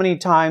watched it so many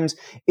times,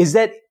 is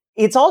that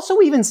it's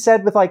also even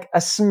said with like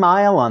a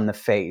smile on the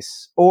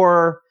face,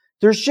 or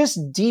there's just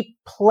deep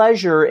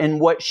pleasure in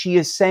what she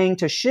is saying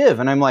to Shiv.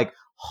 And I'm like,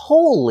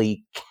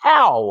 holy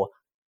cow.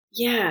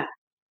 Yeah.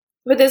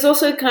 But there's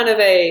also kind of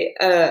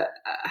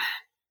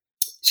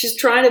she's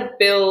trying to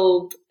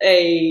build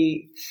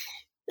a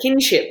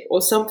kinship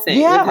or something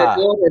with her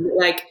daughter.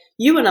 Like,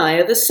 you and I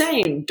are the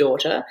same,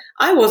 daughter.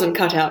 I wasn't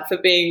cut out for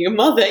being your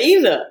mother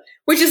either.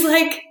 Which is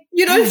like,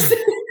 you don't say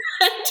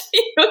that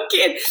to your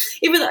kid.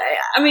 Even though,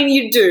 I mean,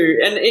 you do.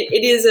 And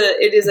it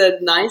is a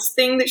nice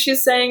thing that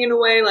she's saying in a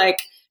way, like,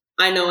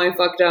 I know I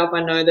fucked up.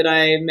 I know that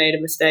I made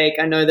a mistake.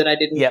 I know that I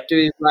didn't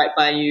do right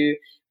by you,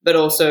 but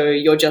also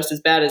you're just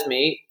as bad as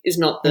me is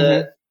not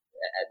the,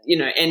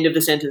 end of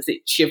the sentence that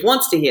Shiv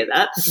wants to hear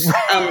that.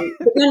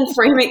 But then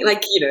framing,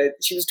 like,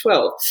 she was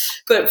 12,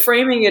 but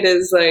framing it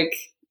as like,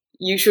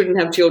 you shouldn't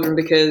have children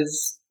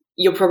because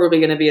you're probably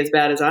going to be as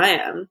bad as I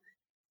am.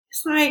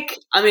 It's like,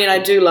 I mean, I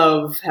do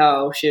love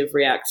how Shiv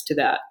reacts to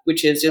that,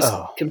 which is just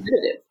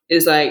competitive.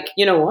 It's like,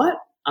 you know what?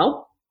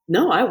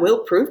 I will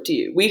prove to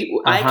you.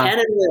 I can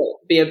and will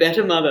be a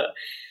better mother.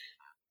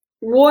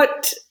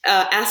 What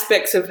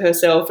aspects of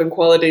herself and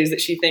qualities that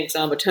she thinks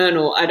are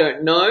maternal, I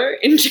don't know,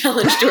 in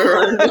challenge to her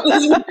own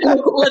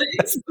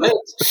qualities, but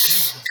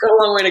got a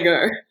long way to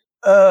go.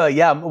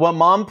 Yeah. Well,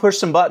 Mom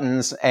pushed some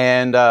buttons,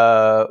 and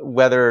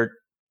whether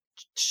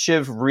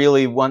Shiv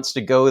really wants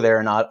to go there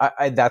or not,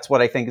 that's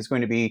what I think is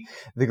going to be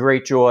the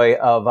great joy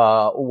of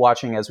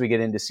watching as we get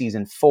into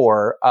season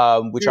 4,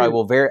 which I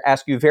will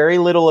ask you very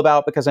little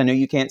about because I know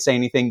you can't say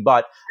anything,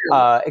 but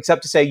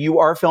except to say you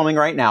are filming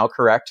right now,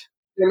 correct?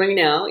 Filming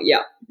now,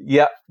 yeah.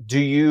 Yeah.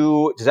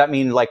 Does that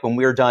mean like when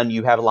we're done,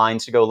 you have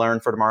lines to go learn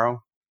for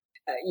tomorrow?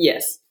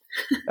 Yes.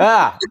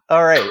 All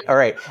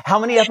right. How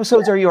many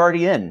episodes are you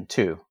already in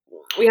to?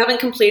 We haven't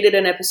completed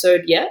an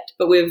episode yet,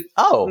 but we've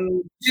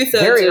 2/3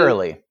 very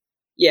early.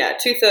 Yeah,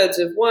 2/3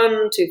 of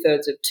 1,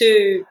 2/3 of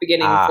 2,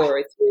 beginning 4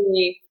 or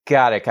 3.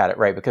 Got it.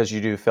 Right, because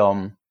you do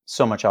film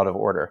so much out of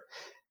order.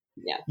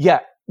 Yeah. Yeah.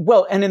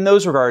 Well, and in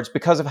those regards,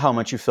 because of how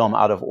much you film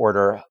out of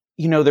order,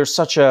 there's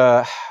such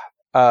a.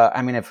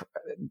 I've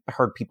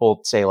heard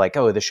people say like,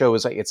 "Oh, the show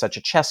is like it's such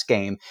a chess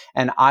game,"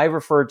 and I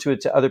referred to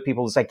it to other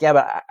people as like, "Yeah,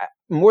 but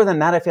more than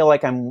that, I feel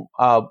like I'm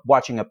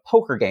watching a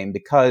poker game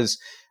because."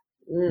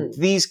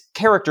 These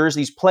characters,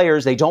 these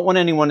players, they don't want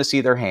anyone to see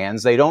their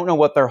hands. They don't know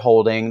what they're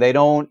holding. They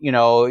don't,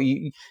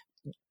 they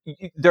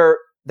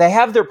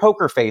have their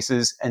poker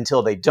faces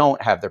until they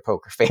don't have their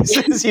poker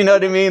faces. You know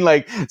what I mean?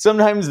 Like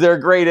sometimes they're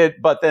great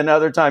at, but then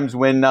other times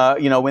when,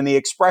 when the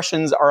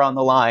expressions are on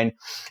the line.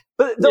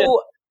 But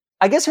though,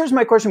 I guess here's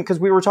my question, because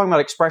we were talking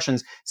about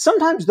expressions.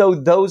 Sometimes though,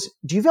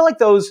 do you feel like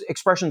those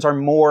expressions are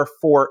more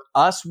for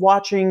us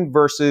watching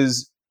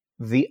versus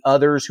the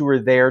others who are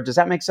there? Does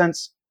that make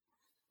sense?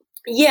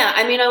 Yeah,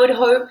 I mean, I would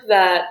hope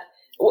that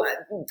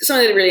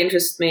something that really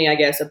interests me, I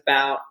guess,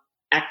 about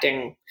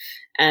acting,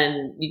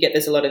 and you get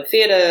this a lot in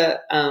theatre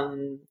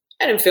and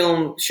in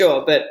film,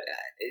 sure, but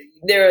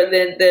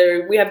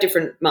we have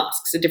different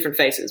masks, different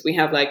faces. We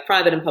have like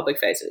private and public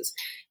faces,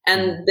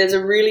 and there's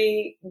a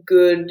really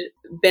good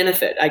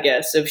benefit, I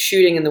guess, of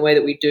shooting in the way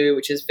that we do,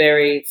 which is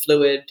very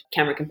fluid.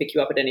 Camera can pick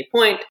you up at any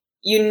point.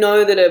 You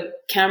know that a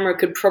camera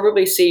could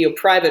probably see your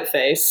private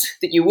face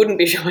that you wouldn't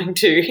be showing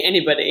to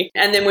anybody.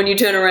 And then when you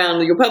turn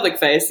around, your public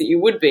face that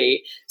you would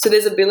be. So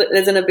there's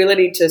an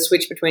ability to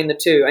switch between the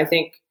two. I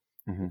think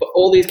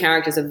all these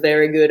characters are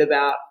very good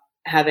about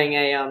having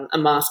a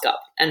mask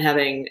up and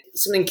having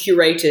something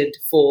curated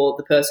for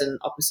the person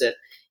opposite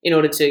in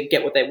order to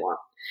get what they want.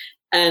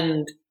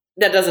 And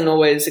that doesn't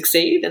always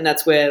succeed. And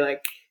that's where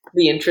like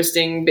the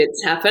interesting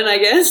bits happen, I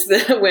guess,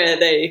 where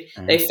they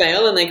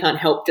fail and they can't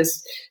help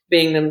just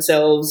being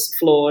themselves,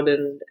 flawed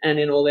and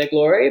in all their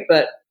glory.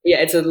 But yeah,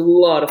 it's a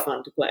lot of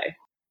fun to play.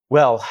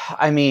 Well,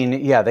 I mean,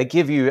 yeah, they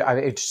give you,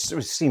 it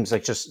seems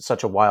like just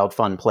such a wild,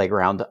 fun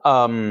playground.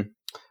 I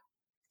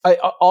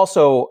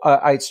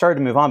started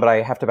to move on, but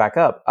I have to back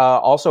up.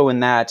 Also in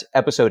that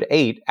episode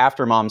 8,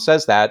 after Mom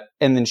says that,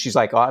 and then she's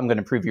like, "Oh, I'm going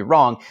to prove you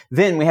wrong."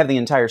 Then we have the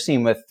entire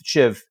scene with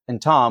Shiv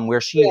and Tom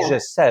where she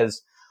just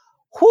says,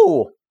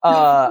 "Whew,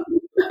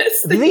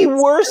 the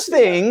worst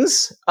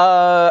things."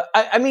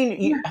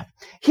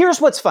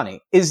 Here's what's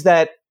funny is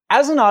that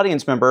as an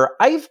audience member,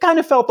 I've kind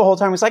of felt the whole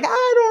time, it's like,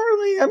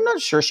 I'm not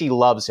sure she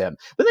loves him.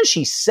 But then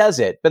she says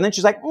it, but then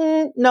she's like,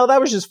 no,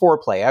 that was just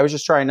foreplay. I was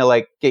just trying to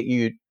like get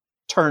you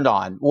turned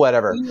on,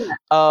 whatever.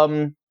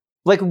 Yeah.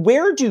 Like,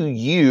 where do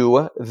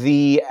you,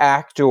 the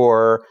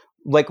actor,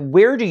 like,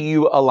 where do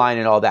you align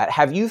in all that?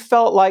 Have you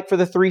felt like for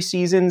the 3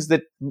 seasons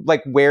that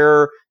like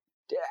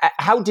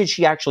how did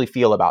she actually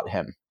feel about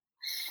him?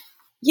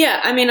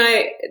 Yeah, I mean,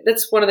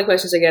 that's one of the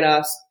questions I get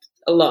asked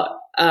a lot,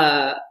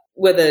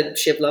 whether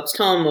Shiv loves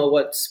Tom or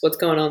what's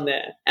going on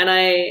there. And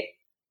I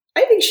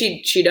think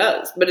she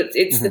does, but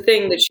it's the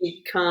thing that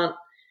she can't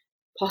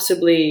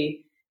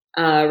possibly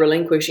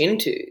relinquish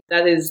into.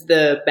 That is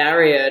the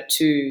barrier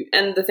to,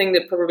 and the thing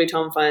that probably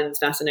Tom finds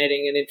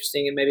fascinating and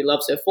interesting and maybe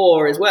loves her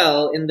for as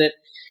well, in that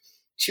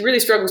she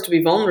really struggles to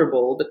be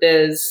vulnerable, but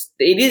it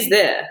is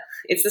there.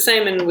 It's the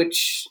same in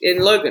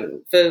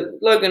Logan. For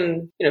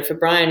Logan, for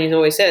Brian, he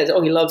always says,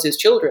 "Oh, he loves his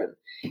children."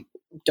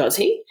 Does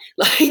he?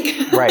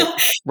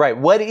 Right.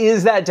 What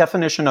is that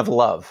definition of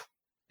love?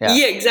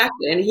 Yeah,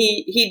 exactly. And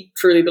he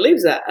truly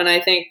believes that. And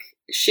I think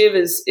Shiv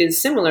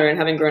is similar in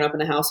having grown up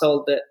in a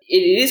household that it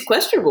is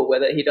questionable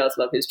whether he does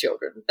love his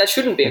children. That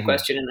shouldn't be a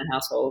question in the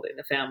household, in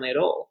the family at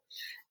all.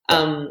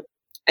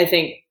 I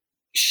think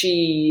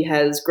she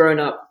has grown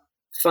up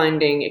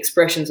finding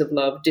expressions of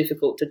love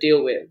difficult to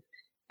deal with,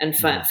 and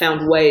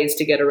found ways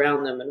to get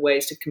around them, and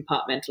ways to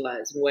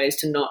compartmentalize, and ways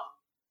to not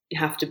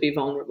have to be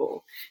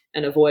vulnerable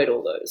and avoid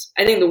all those.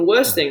 I think the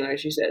worst thing, like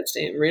she said to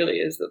him, really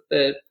is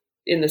that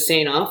in the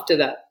scene after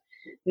that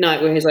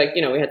night where he's like,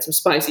 we had some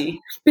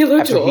spicy pillow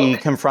talk. After he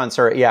confronts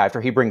her,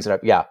 after he brings it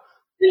up,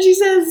 and she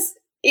says,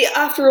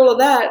 after all of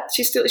that,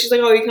 she's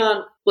like, oh, you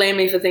can't blame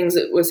me for things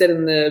that were said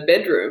in the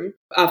bedroom,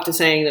 after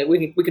saying that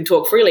we can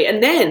talk freely,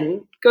 and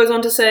then goes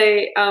on to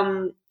say, I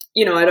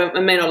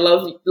may not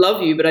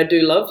love you, but I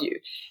do love you.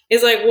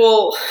 It's like,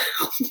 well,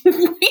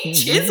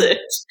 which is it?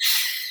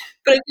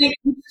 But I think,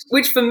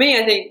 which for me,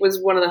 I think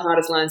was one of the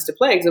hardest lines to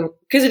play,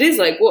 because it is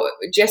like, what,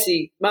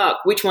 Jesse, Mark,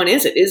 which one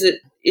is it? Is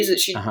it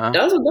she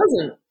does or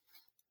doesn't?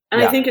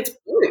 And I think it's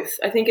both.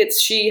 I think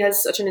she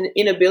has such an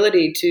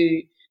inability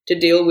to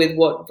deal with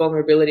what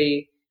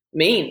vulnerability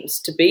means,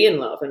 to be in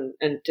love and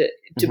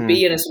to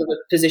be in a sort of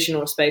a position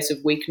or a space of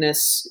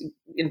weakness,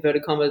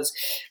 inverted commas,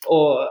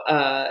 or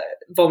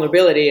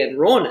vulnerability and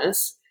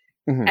rawness,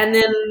 and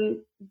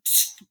then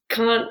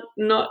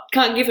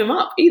can't give him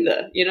up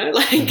either. He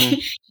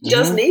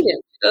does need him,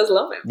 he does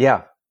love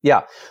him.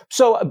 Yeah.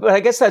 So, but I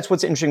guess that's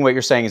what's interesting. What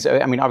you're saying is,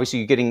 I mean, obviously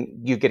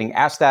you're getting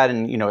asked that,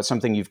 and it's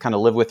something you've kind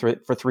of lived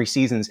with for 3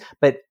 seasons,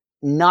 but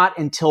not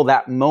until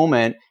that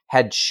moment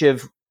had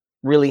Shiv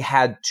really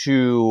had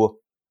to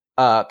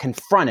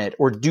confront it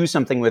or do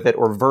something with it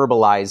or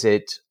verbalize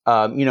it,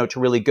 to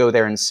really go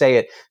there and say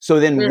it. So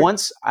then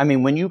once, I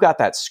mean, when you got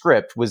that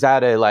script, was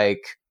that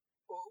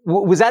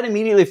was that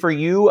immediately for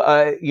you,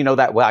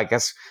 that, well, I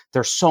guess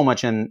there's so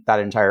much in that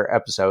entire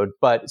episode,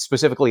 but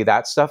specifically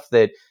that stuff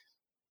that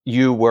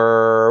you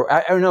were,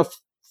 I don't know if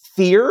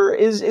fear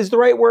is the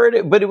right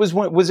word, but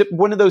was it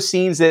one of those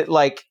scenes that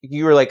like,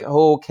 you were like,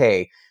 oh,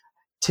 okay,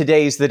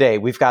 today's the day,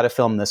 we've got to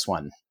film this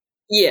one?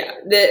 Yeah,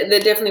 there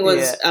definitely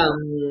was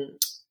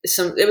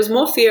there was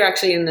more fear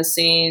actually in the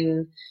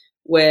scene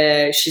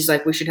where she's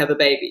like, we should have a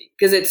baby,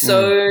 because it's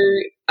so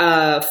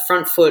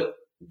front foot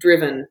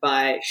driven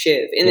by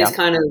Shiv in this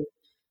kind of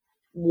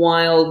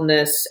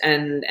wildness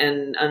and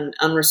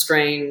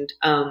unrestrained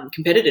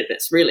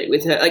competitiveness, really,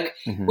 with her, like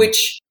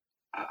which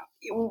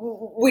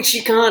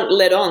you can't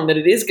let on that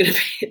it is going to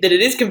be, that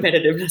it is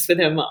competitiveness with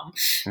her mum,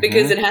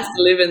 because it has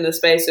to live in the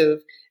space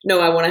of, no,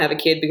 I want to have a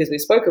kid because we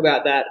spoke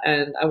about that,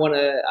 and I want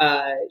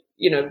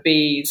to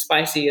be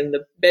spicy in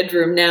the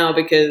bedroom now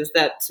because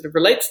that sort of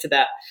relates to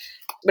that.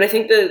 But I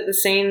think the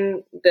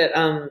scene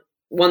that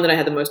one that I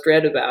had the most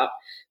dread about,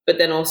 but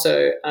then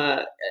also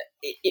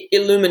it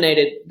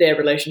illuminated their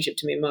relationship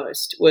to me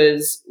most,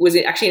 was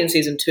it actually in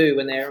season 2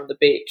 when they're on the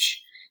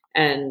beach,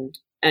 and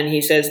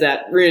he says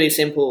that really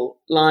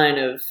simple line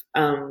of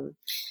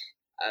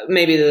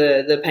maybe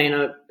the pain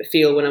I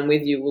feel when I'm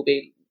with you will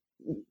be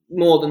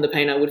more than the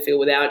pain I would feel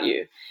without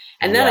you.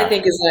 And that I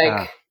think is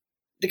like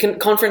the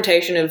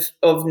confrontation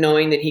of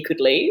knowing that he could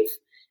leave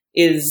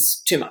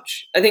is too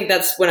much. I think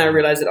that's when I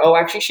realized that,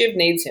 actually Shiv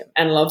needs him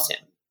and loves him,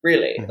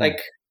 really. Like,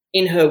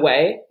 in her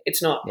way.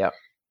 It's not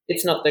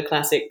it's not the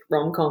classic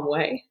rom-com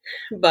way,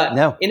 but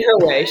in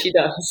her way she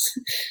does.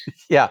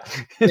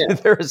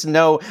 There's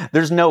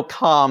no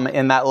calm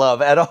in that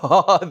love at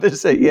all. Well, I mean,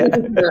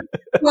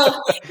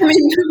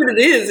 but it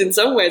is in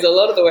some ways, a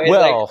lot of the ways.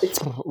 Well,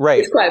 like,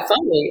 it's quite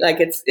funny. Like,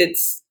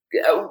 it's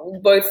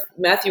both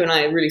Matthew and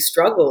I really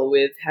struggle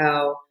with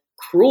how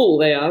cruel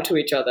they are to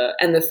each other,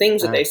 and the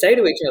things that they say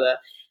to each other.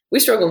 We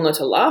struggle not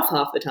to laugh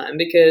half the time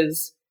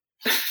because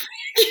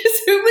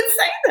who would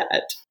say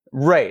that?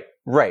 Right.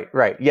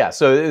 Yeah.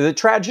 So the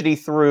tragedy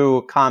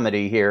through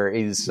comedy here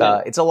is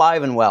it's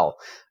alive and well.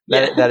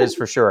 That is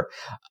for sure.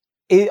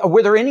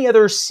 Were there any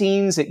other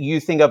scenes that you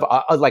think of,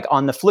 like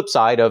on the flip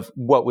side of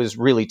what was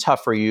really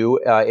tough for you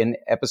in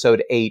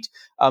episode 8?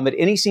 But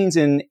any scenes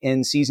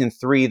in season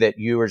 3 that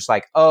you were just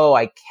like, oh,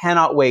 I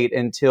cannot wait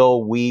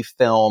until we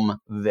film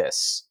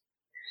this?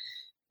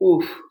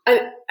 Oof.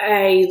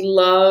 I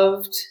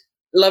loved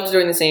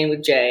doing the scene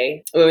with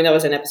Jay. I mean, that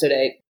was in episode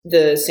 8.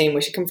 The scene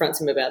where she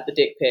confronts him about the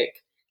dick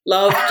pic.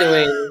 Loved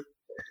doing.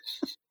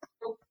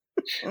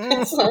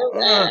 It's so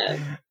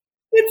bad.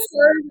 It's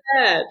so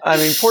bad. I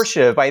mean, poor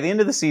Shiv. By the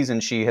end of the season,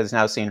 she has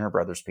now seen her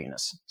brother's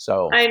penis.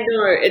 So I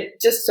know,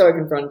 it's just so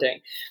confronting.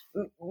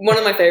 One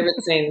of my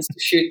favorite scenes to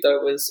shoot,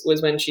 though,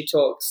 was when Shiv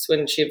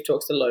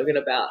talks to Logan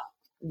about,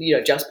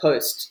 just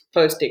post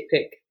dick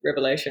pic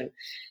revelation.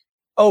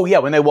 Oh yeah,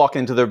 when they walk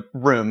into the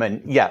room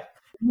and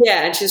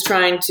and she's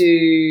trying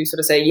to sort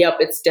of say, yep,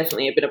 it's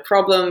definitely been a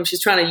problem.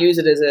 She's trying to use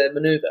it as a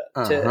maneuver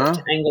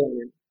to angle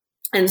him.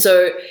 And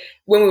so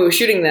when we were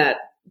shooting that,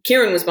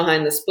 Kieran was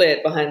behind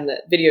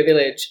the video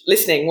village,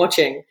 listening,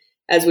 watching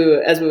as we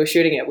were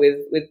shooting it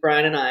with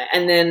Brian and I.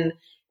 And then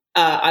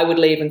I would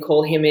leave and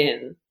call him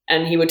in,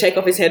 and he would take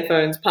off his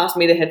headphones, pass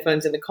me the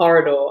headphones in the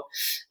corridor.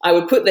 I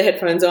would put the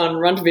headphones on,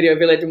 run to Video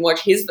Village and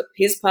watch his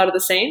part of the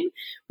scene,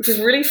 which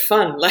was really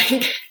fun.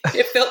 Like,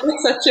 it felt like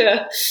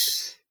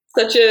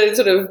such a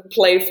sort of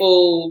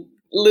playful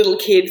little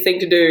kid thing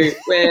to do,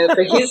 where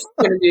for his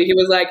point of view, he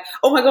was like,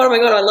 oh my God,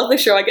 I love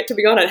this show. I get to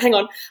be on it. Hang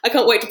on. I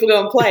can't wait to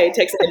go and play.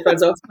 Takes the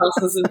headphones off,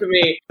 passes them to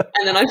me.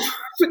 And then I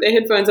put the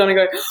headphones on and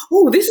go,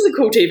 oh, this is a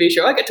cool TV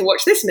show. I get to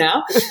watch this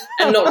now.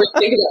 And not really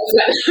think about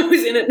the fact that I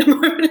was in it a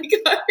moment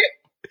ago.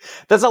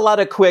 There's a lot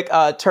of quick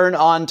turn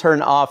on,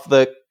 turn off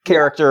the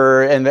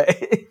character and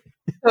the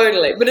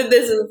Totally. But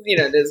there's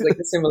like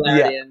the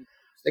similarity and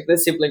like the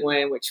sibling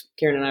way in which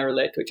Kieran and I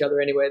relate to each other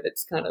anyway.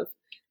 That's kind of,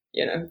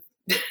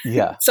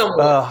 yeah.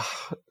 Somewhat.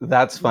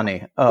 That's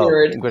funny. Oh,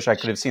 I wish I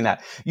could have seen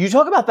that. You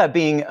talk about that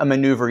being a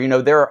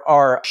maneuver. There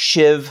are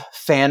Shiv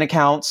fan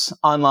accounts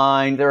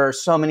online. There are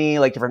so many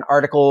like different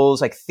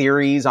articles, like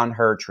theories on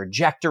her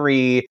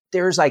trajectory.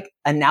 There's like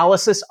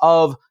analysis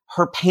of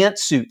her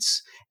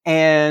pantsuits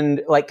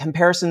and like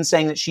comparisons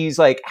saying that she's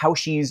like how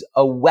she's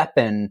a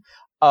weapon.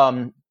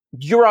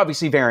 You're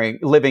obviously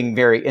living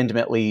very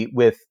intimately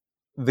with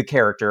the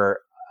character.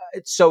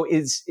 So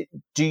it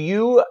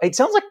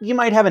sounds like you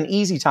might have an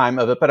easy time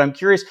of it, but I'm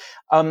curious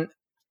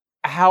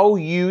how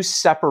you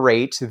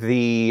separate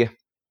the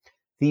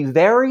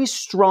very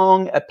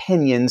strong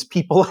opinions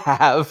people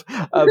have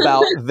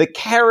about the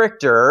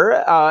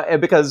character,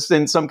 because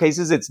in some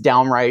cases it's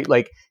downright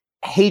like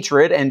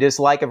hatred and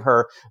dislike of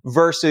her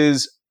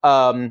versus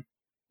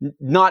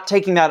not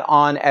taking that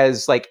on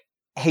as like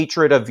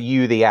hatred of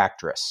you, the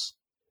actress.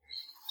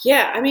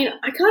 Yeah, I mean,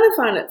 I kind of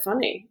find it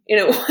funny in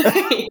a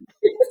way.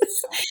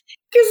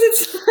 Because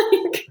it's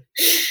like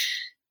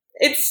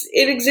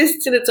it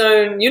exists in its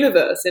own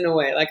universe in a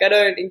way. Like, I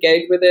don't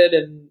engage with it,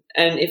 and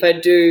if I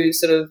do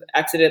sort of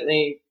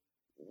accidentally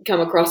come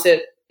across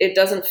it, it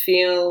doesn't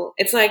feel.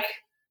 It's like,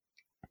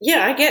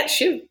 yeah, I get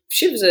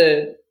Shiv's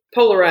a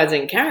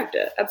polarizing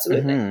character,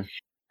 absolutely. Mm-hmm.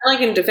 I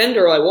can defend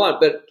her all I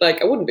want, but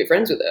like I wouldn't be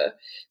friends with her.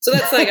 So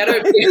that's like I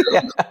don't feel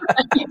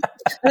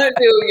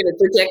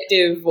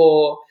protective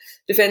or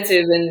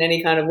defensive in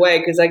any kind of way,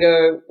 because I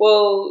go,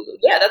 well,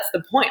 yeah, that's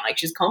the point. Like,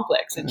 she's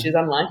complex and she's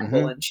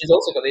unlikable, and she's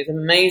also got these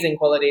amazing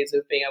qualities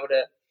of being able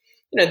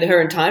to,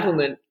 her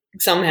entitlement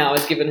somehow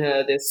has given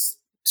her this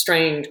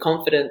strange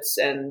confidence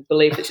and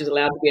belief that she's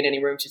allowed to be in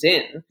any room she's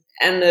in,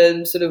 and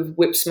the sort of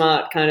whip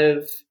smart kind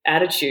of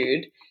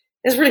attitude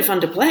is really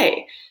fun to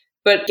play.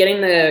 But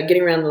getting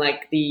around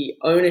like the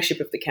ownership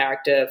of the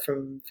character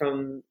from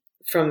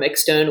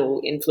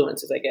external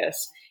influences, I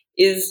guess,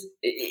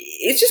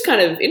 it's just kind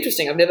of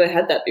interesting. I've never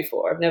had that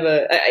before.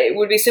 It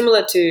would be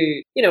similar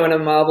to, in a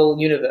Marvel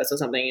universe or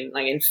something,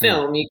 like in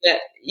film,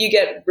 you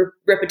get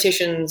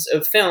repetitions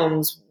of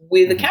films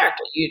with a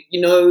character.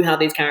 You know how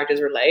these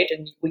characters relate,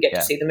 and we get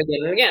to see them again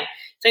and again.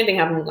 Same thing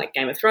happened with like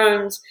Game of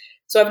Thrones.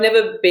 So I've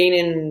never been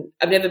in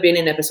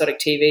episodic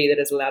TV that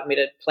has allowed me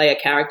to play a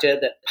character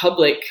that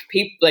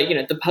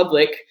the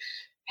public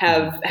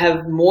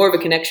have more of a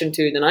connection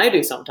to than I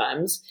do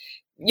sometimes.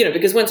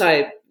 Because once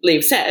I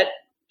leave set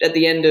at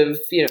the end of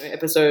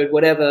episode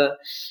whatever,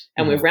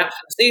 and we've wrapped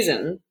for the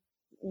season,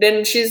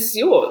 then she's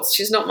yours.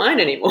 She's not mine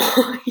anymore.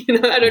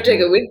 I don't take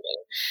her with me.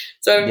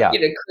 So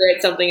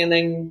create something and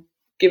then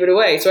give it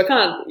away. So I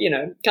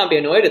can't be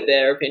annoyed at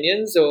their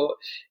opinions or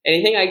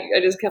anything.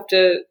 I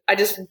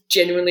just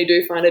genuinely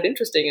do find it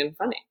interesting and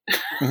funny.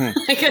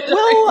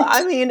 Well,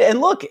 I mean, and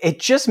look, it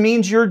just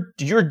means you're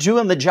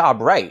doing the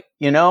job right.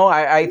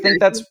 I think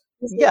that's,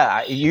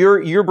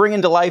 you're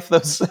bringing to life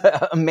those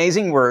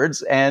amazing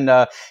words. And,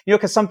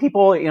 because some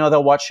people,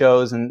 they'll watch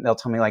shows and they'll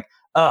tell me like,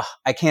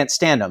 I can't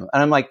stand them.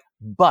 And I'm like,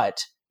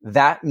 but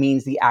that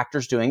means the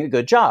actor's doing a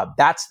good job.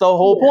 That's the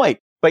whole point.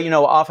 But,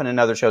 often in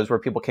other shows where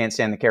people can't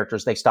stand the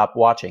characters, they stop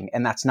watching.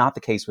 And that's not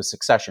the case with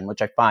Succession,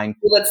 which I find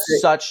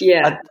such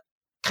a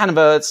kind of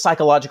a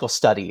psychological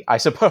study, I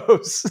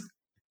suppose.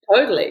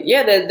 Totally.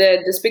 Yeah,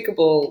 they're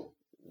despicable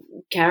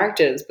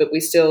characters, but we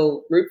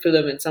still root for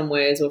them in some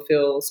ways or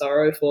feel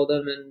sorrow for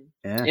them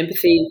and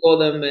empathy for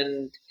them.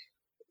 And,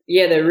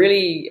 they're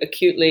really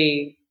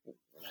acutely,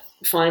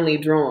 finely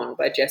drawn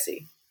by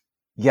Jesse.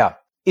 Yeah.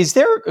 Is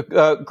there,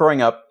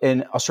 growing up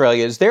in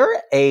Australia, is there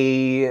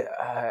a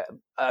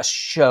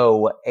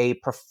show, a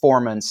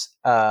performance,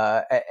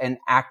 an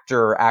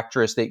actor,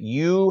 actress that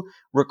you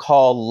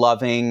recall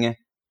loving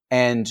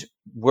and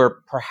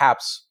were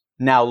perhaps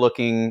now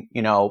looking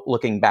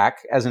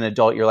back as an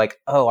adult, you're like,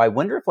 oh, I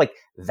wonder if like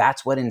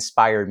that's what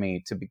inspired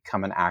me to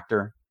become an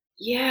actor?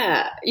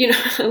 Yeah.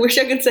 I wish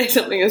I could say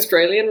something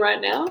Australian right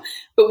now,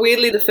 but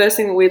weirdly, the first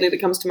thing that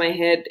comes to my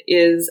head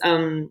is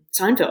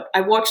Seinfeld.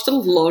 I watched a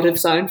lot of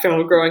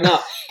Seinfeld growing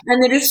up,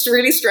 and it is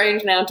really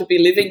strange now to be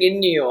living in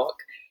New York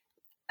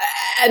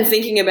and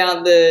thinking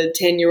about the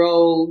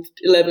 10-year-old,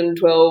 11,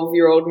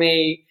 12-year-old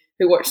me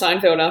who watched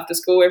Seinfeld after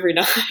school every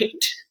night,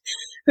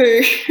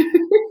 who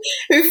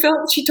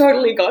felt she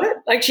totally got it.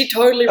 Like, she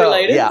totally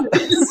related.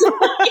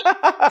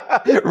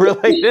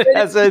 Related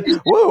as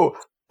in, woo.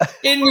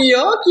 In New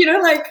York,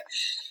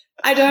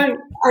 I don't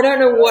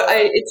know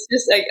it's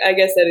just, I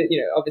guess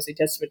that, obviously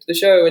testament to the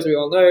show, as we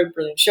all know,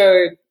 brilliant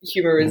show.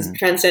 Humor is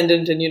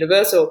transcendent and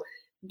universal.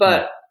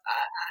 But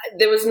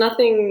there was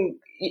nothing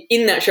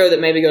in that show that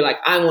made me go like,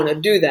 I want to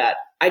do that.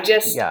 I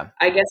guess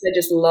I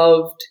just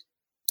loved,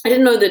 I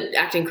didn't know that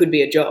acting could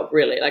be a job,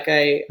 really. Like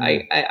I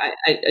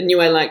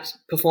knew I liked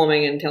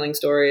performing and telling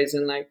stories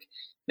and like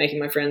making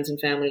my friends and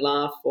family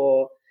laugh,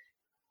 or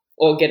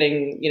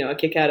getting, a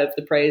kick out of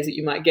the praise that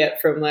you might get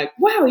from like,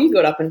 wow, you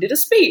got up and did a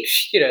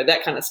speech,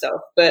 that kind of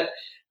stuff. But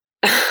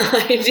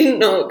I didn't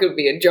know it could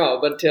be a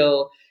job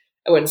until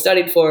I went and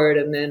studied for it.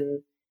 And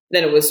then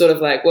it was sort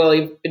of like, well,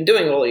 you've been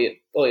doing it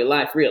all your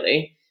life,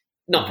 really,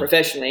 not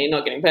professionally,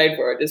 not getting paid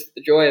for it, just for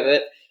the joy of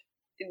it.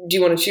 Do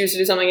you want to choose to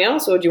do something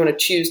else, or do you want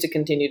to choose to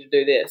continue to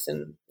do this?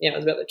 And it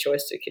was about the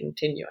choice to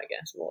continue, I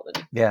guess, more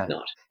than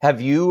not.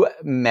 Have you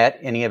met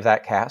any of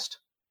that cast?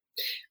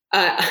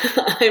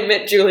 I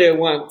met Julia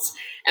once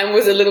and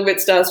was a little bit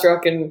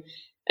starstruck, and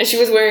she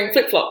was wearing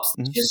flip-flops.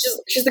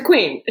 She's the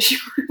queen.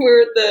 We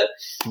were at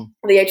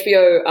the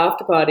HBO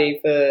after party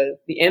for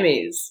the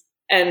Emmys,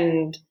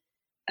 and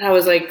I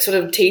was like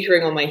sort of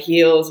teetering on my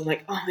heels and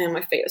like, oh man,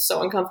 my feet are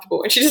so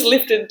uncomfortable. And she just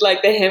lifted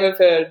like the hem of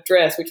her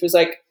dress, which was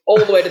like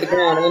all the way to the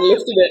ground, and then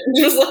lifted it. And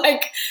she was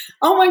like,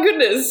 oh my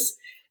goodness,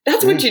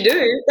 that's what you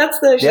do. That's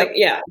she's like,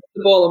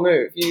 the baller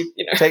move. You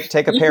know,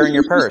 take a pair in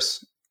your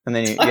purse. And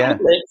then,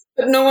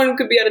 But no one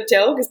could be able to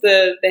tell because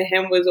the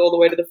hem was all the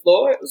way to the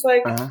floor. It was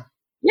like,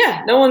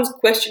 no one's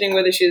questioning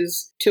whether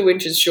she's 2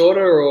 inches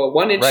shorter or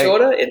 1 inch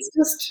shorter. It's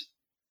just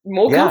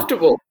more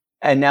comfortable.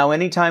 And now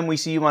anytime we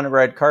see you on a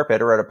red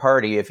carpet or at a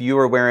party, if you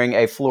are wearing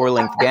a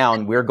floor-length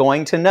gown, we're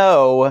going to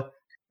know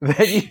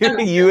that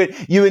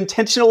you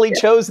intentionally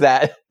chose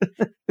that.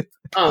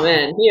 Oh,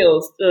 man,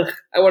 heels. Ugh,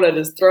 I want to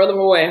just throw them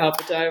away half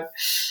the time.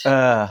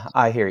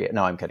 I hear you.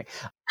 No, I'm kidding.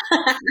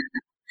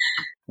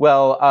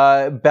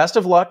 Well, best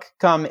of luck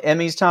come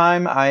Emmys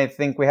time. I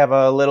think we have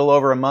a little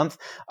over a month.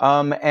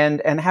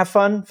 And have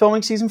fun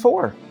filming season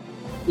 4.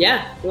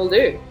 Yeah, will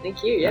do.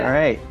 Thank you. Yeah. All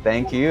right.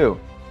 Thank you.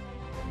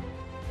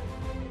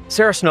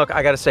 Sarah Snook,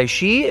 I got to say,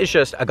 she is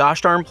just a gosh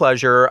darn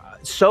pleasure.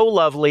 So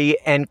lovely,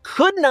 and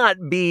could not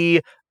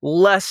be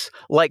less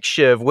like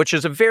Shiv, which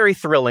is a very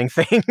thrilling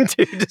thing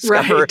to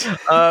discover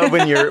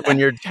when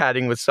you're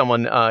chatting with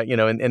someone,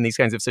 in these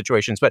kinds of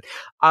situations. But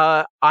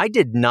I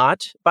did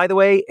not, by the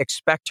way,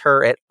 expect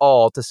her at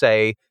all to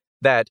say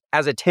that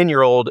as a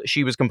 10-year-old,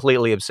 she was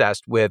completely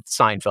obsessed with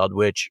Seinfeld,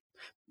 which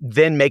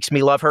then makes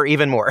me love her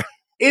even more.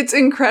 It's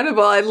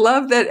incredible. I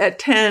love that at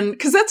 10,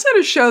 because that's not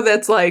a show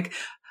that's like,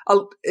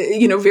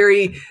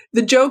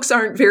 the jokes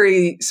aren't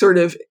very sort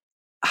of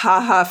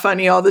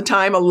funny all the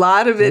time. A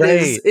lot of it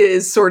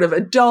is sort of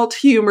adult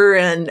humor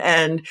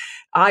and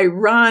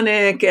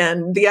ironic,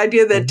 and the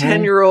idea that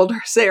 10-year-old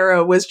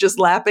Sarah was just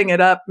lapping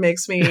it up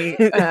makes me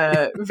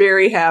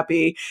very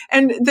happy,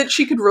 and that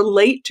she could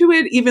relate to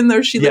it even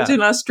though she lived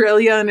in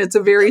Australia, and it's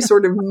a very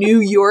sort of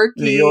New York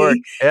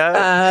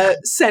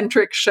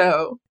centric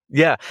show.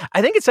 Yeah,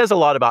 I think it says a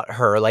lot about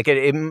her. Like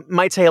it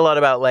might say a lot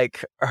about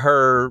like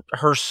her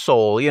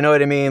soul. You know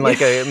what I mean? Like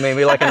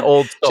maybe like an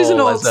old soul. She's an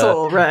old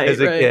soul, right? As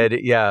a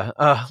kid, yeah.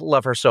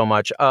 Love her so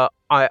much.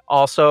 I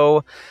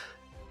also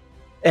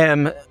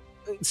am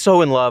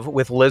so in love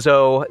with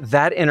Lizzo.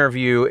 That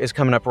interview is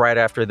coming up right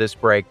after this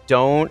break.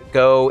 Don't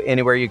go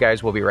anywhere, you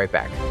guys. We'll be right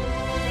back.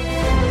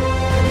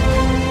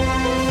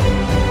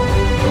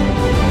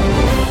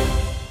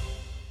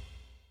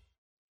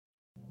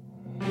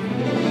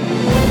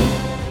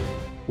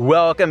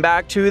 Welcome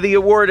back to The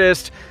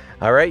Awardist.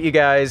 All right, you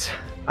guys,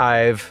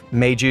 I've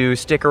made you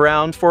stick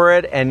around for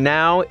it, and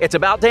now it's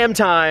about damn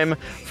time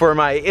for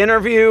my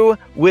interview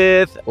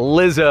with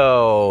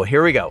Lizzo.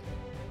 Here we go.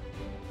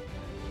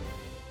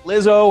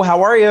 Lizzo,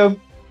 how are you?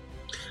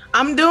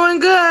 I'm doing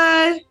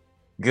good.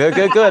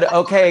 Good.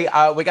 Okay,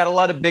 we got a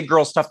lot of big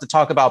girl stuff to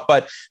talk about,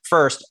 but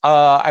first,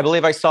 I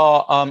believe I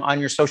saw on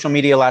your social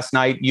media last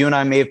night, you and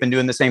I may have been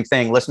doing the same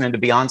thing, listening to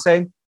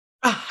Beyonce.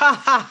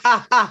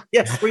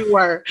 Yes, we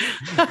were.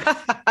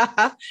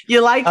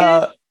 You like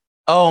it?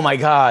 Oh my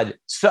God.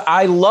 So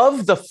I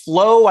love the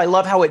flow. I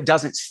love how it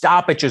doesn't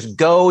stop. It just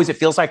goes. It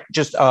feels like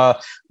just like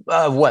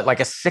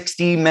a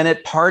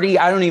 60-minute party?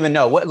 I don't even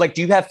know.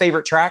 Do you have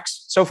favorite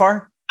tracks so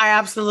far? I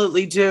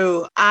absolutely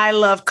do. I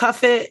love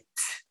Cuff It.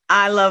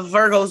 I love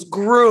Virgo's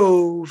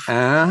Groove,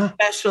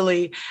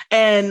 especially.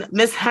 And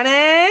Miss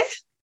Honey.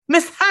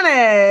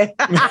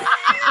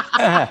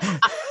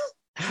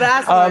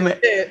 That's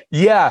it.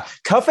 Yeah.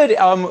 Cuff It.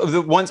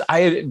 The ones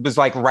I was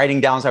like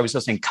writing down as I was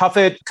listening, Cuff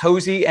It,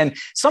 Cozy, and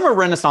Summer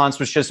Renaissance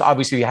was just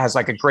obviously has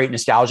like a great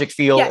nostalgic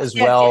feel as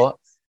well.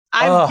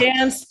 I've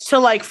danced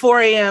till like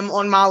 4 a.m.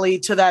 on Molly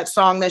to that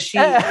song that she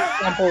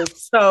sampled.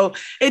 So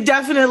it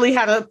definitely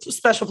had a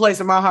special place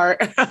in my heart.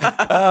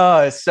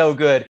 Oh, it's so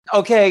good.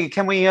 Okay.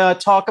 Can we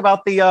talk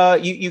about the,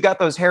 you got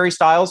those Harry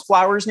Styles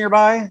flowers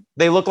nearby?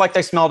 They look like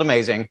they smelled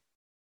amazing.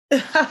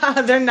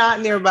 They're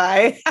not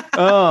nearby.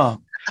 Oh.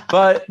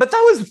 But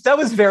that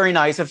was very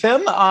nice of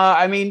him.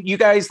 I mean, you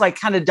guys like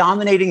kind of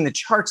dominating the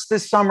charts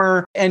this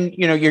summer, and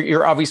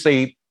you're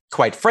obviously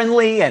quite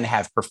friendly and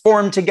have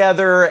performed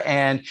together.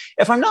 And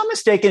if I'm not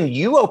mistaken,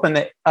 you opened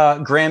the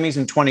Grammys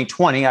in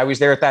 2020. I was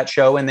there at that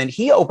show, and then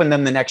he opened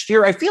them the next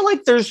year. I feel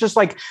like there's just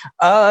like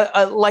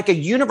a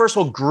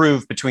universal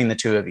groove between the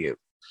two of you.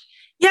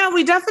 Yeah,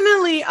 we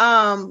definitely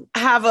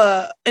have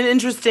an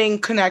interesting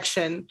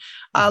connection,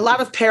 a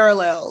lot of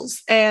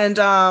parallels, and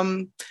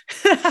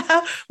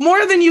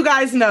more than you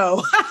guys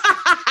know.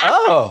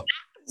 Oh.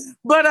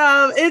 But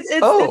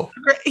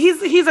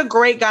he's a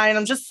great guy, and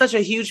I'm just such a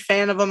huge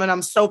fan of him, and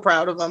I'm so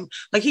proud of him.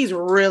 Like he's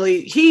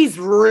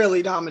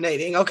really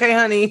dominating. Okay,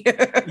 honey.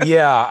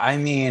 Yeah, I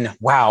mean,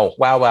 wow.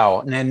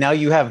 And now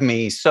you have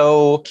me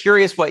so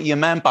curious what you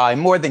meant by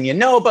more than you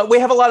know, but we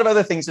have a lot of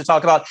other things to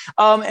talk about.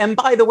 And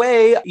by the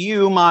way,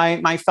 you,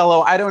 my fellow,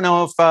 I don't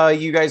know if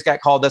you guys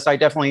got called this. I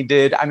definitely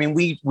did. I mean,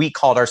 we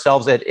called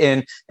ourselves it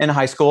in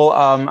high school,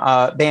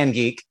 band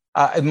geek.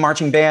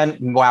 Marching band.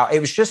 Wow. It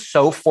was just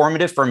so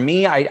formative for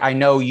me. I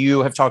know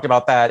you have talked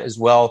about that as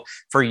well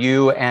for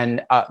you,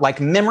 and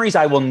like memories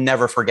I will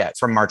never forget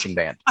from marching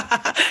band.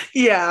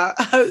 Yeah.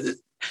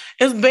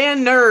 It's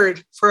band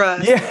nerd for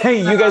us. Yeah,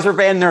 you guys are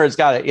band nerds.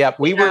 Got it. Yep.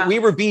 We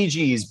were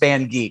BGs,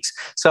 band geeks.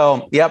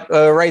 So, yep,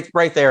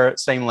 right there,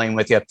 same lane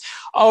with you.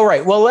 All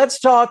right. Well,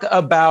 let's talk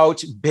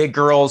about Big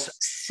Girls.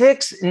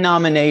 6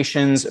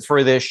 nominations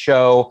for this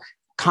show.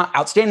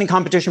 Outstanding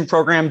competition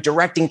program,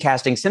 directing,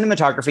 casting,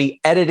 cinematography,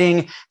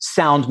 editing,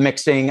 sound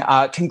mixing.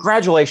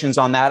 Congratulations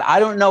on that. I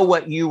don't know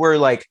what you were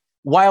like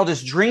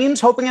wildest dreams,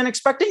 hoping and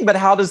expecting, but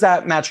how does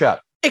that match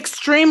up?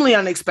 Extremely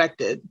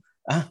unexpected.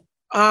 Yeah,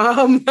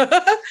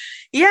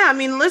 I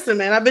mean, listen,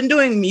 man, I've been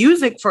doing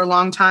music for a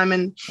long time,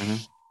 and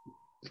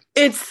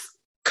it's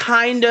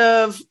kind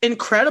of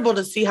incredible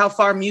to see how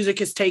far music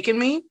has taken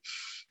me.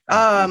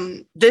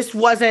 This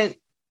wasn't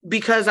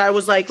because I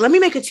was like, let me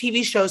make a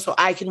TV show so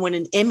I can win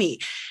an Emmy.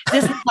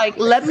 This was like,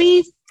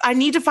 I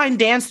need to find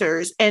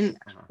dancers, and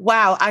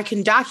wow, I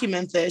can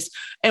document this,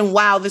 and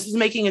wow, this is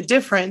making a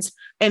difference,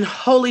 and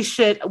holy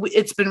shit,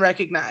 it's been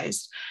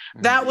recognized.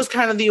 That was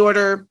kind of the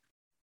order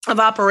of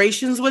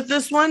operations with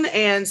this one.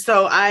 And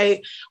so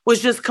I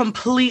was just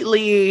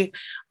completely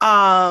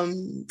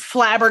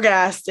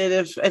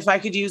flabbergasted, if I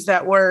could use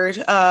that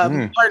word,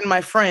 pardon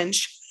my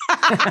French.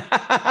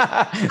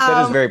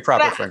 That is very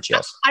proper French,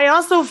 yes. I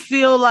also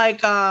feel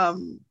like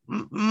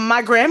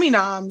my Grammy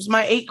noms,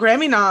 my 8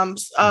 Grammy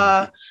noms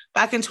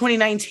back in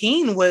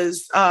 2019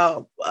 was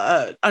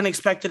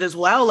unexpected as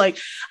well. Like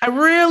I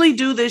really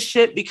do this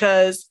shit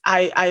because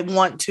I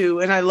want to,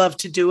 and I love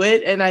to do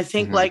it. And I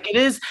think like it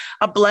is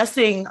a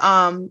blessing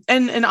and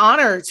an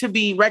honor to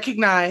be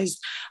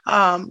recognized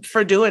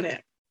for doing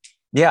it.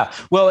 Yeah.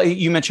 Well,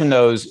 you mentioned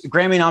those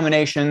Grammy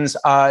nominations.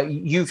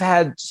 You've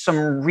had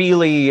some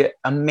really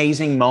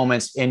amazing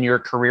moments in your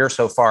career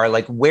so far.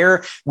 Like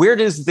where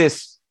does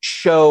this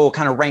show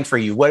kind of rank for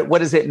you? What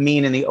does it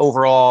mean in the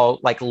overall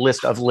like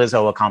list of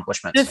Lizzo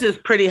accomplishments? This is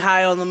pretty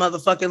high on the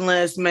motherfucking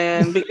list,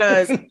 man,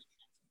 because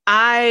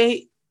I've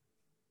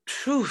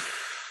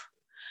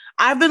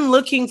been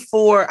waiting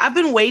for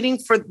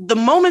the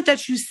moment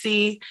that you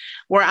see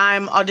where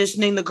I'm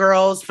auditioning the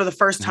girls for the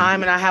first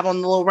time, and I have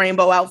on the little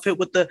rainbow outfit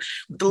with the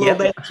little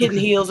baby kitten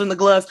heels and the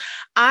gloves.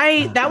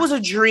 That was a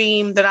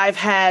dream that I've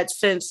had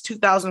since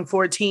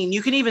 2014.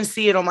 You can even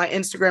see it on my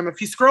Instagram.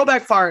 If you scroll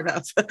back far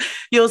enough,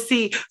 you'll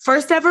see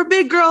first ever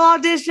Big Girl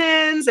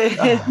auditions.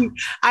 And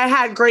I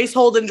had Grace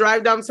Holden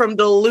drive down from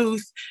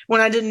Duluth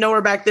when I didn't know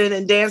her back then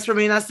and dance for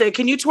me. And I said,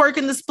 can you twerk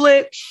in the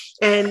split?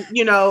 And,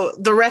 you know,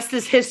 the rest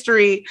is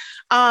history.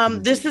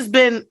 This has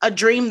been a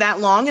dream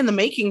that long in the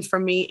making for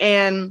me.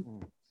 And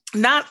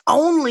not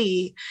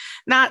only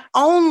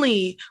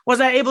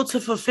was I able to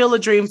fulfill a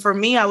dream for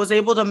me, I was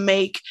able to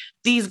make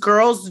these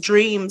girls'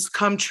 dreams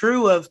come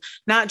true of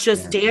not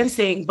just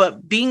dancing,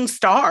 but being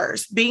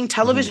stars, being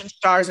television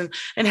stars, and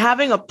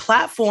having a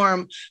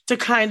platform to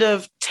kind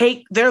of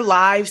take their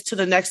lives to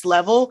the next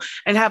level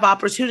and have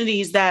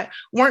opportunities that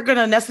weren't going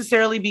to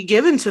necessarily be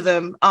given to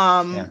them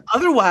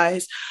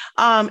otherwise.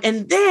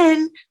 And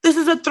then this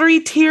is a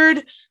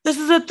three-tiered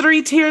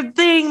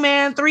thing,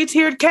 man,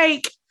 3-tiered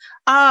cake.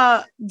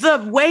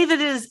 The way that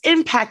it has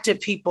impacted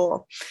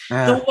people,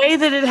 the way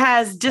that it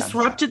has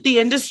disrupted the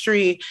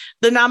industry,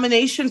 the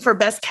nomination for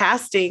best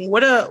casting,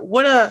 what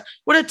a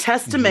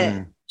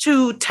testament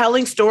to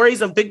telling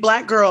stories of big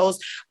Black girls,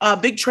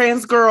 big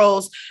trans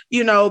girls,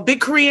 you know, big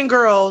Korean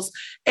girls,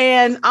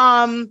 and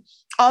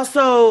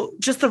also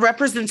just the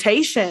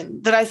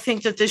representation that I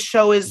think that this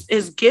show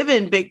is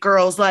given big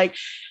girls. Like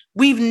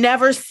we've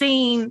never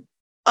seen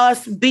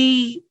us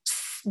be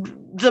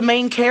the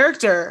main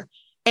character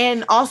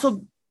and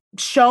also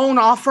shown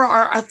off for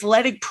our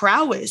athletic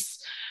prowess.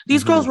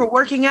 These girls were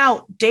working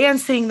out,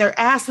 dancing their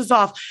asses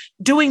off,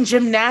 doing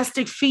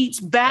gymnastic feats,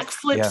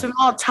 backflips, and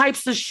all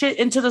types of shit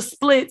into the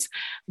splits,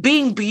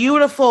 being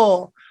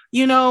beautiful,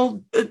 you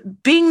know,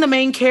 being the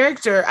main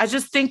character. I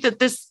just think that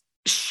this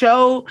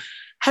show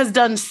has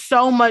done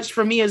so much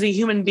for me as a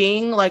human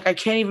being. Like I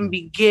can't even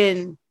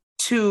begin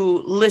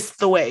to list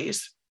the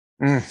ways.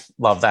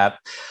 Love that.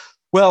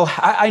 Well,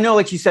 I know,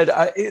 like you said,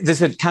 this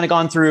had kind of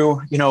gone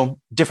through,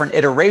 different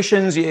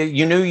iterations.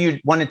 You knew you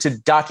wanted to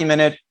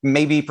document it,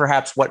 maybe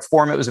perhaps what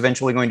form it was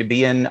eventually going to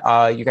be in.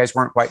 You guys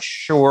weren't quite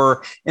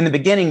sure in the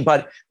beginning,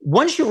 but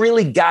once you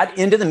really got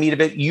into the meat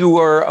of it, you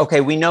were, okay,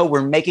 we know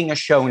we're making a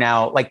show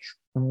now. Like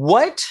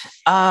what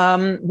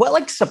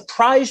like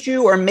surprised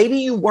you, or maybe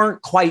you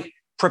weren't quite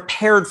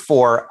prepared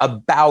for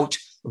about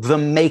the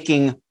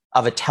making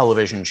of a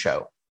television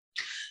show?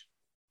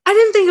 I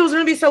didn't think it was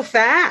going to be so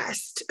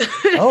fast.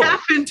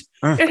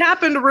 It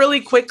happened really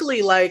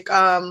quickly. Like,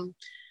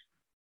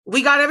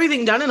 we got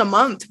everything done in a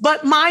month,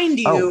 but mind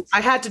you,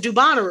 I had to do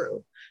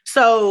Bonnaroo.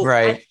 So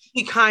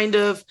we kind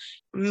of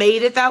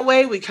made it that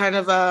way. We kind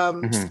of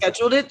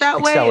scheduled it that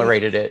way.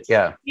 Accelerated it.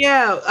 Yeah.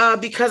 Yeah.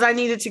 Because I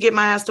needed to get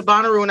my ass to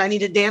Bonnaroo and I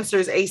needed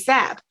dancers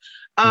ASAP.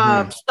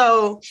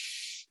 So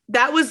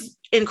that was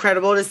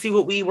incredible to see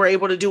what we were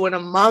able to do in a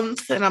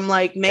month. And I'm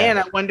like, man,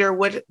 I wonder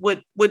what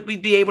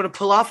we'd be able to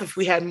pull off if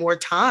we had more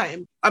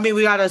time. I mean,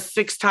 we got a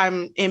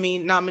 6-time Emmy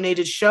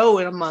nominated show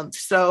in a month.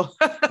 So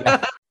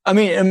I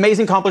mean,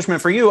 amazing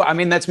accomplishment for you. I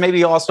mean, that's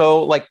maybe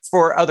also like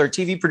for other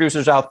TV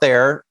producers out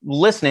there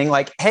listening,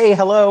 like, hey,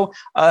 hello,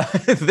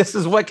 this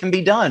is what can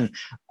be done.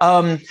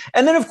 And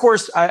then, of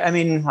course, I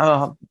mean,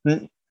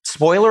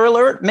 spoiler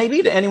alert,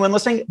 maybe to anyone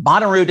listening,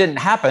 Bonnaroo didn't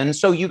happen.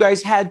 So you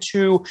guys had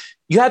to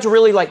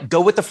really like go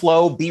with the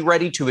flow, be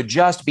ready to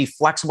adjust, be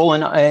flexible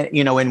in,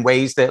 in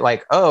ways that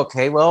like, oh,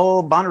 okay,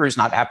 well, Bonnaroo's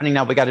not happening.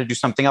 Now we got to do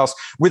something else.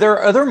 Were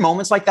there other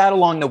moments like that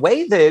along the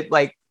way that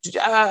like,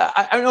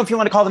 I don't know if you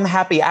want to call them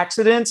happy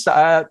accidents,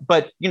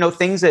 but,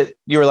 things that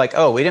you were like,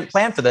 oh, we didn't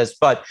plan for this,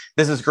 but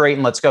this is great.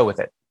 And let's go with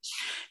it.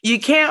 You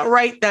can't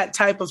write that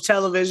type of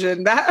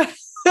television.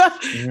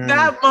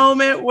 That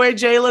moment where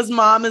Jayla's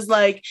mom is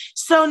like,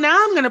 so now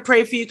I'm going to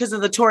pray for you because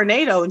of the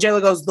tornado. And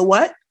Jayla goes, the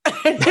what?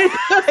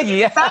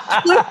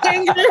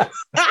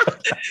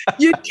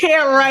 You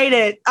can't write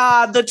it.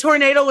 The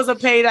tornado was a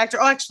paid actor.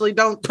 Oh, actually,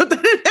 don't put that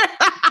in there.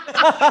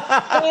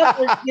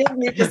 Forgive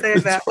me for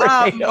saying that.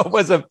 Tornado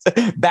was a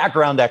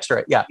background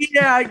extra. Yeah.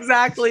 Yeah,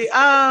 exactly.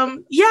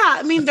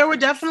 I mean, there were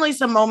definitely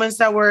some moments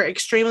that were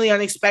extremely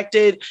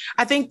unexpected.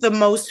 I think the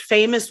most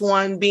famous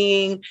one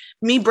being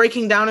me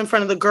breaking down in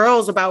front of the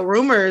girls about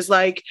rumors,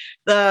 like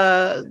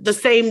the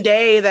same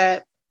day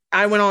that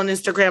I went on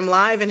Instagram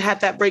Live and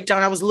had that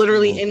breakdown. I was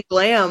literally in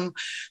glam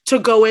to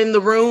go in the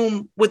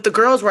room with the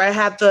girls where I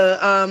had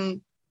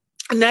the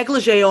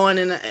negligee on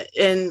and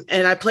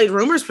I played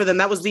rumors for them.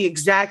 That was the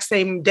exact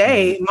same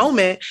day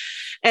moment.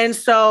 And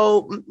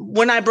so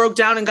when I broke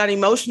down and got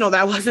emotional,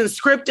 that wasn't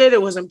scripted.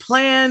 It wasn't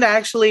planned. I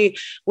actually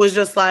was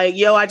just like,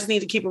 yo, I just need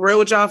to keep it real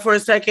with y'all for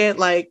a second.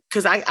 Like,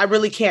 cause I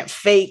really can't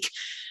fake,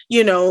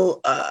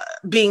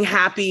 being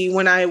happy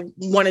when I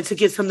wanted to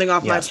get something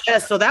off my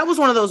chest. So that was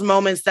one of those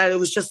moments that it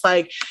was just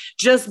like,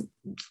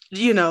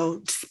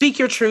 speak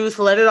your truth,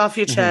 let it off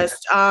your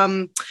chest.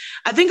 I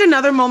think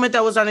another moment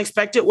that was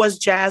unexpected was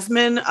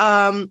Jasmine.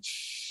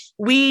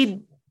 We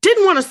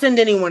didn't want to send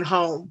anyone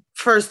home.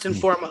 First and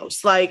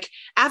foremost, like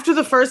after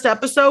the first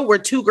episode where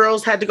 2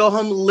 girls had to go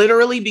home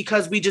literally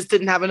because we just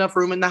didn't have enough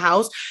room in the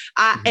house.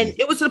 And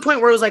it was to the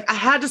point where it was like, I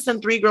had to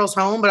send 3 girls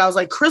home, but I was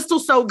like,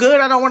 Crystal's so good.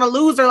 I don't want to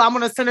lose her. I'm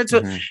going to send her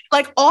to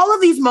like all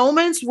of these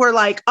moments were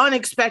like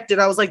unexpected.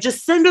 I was like,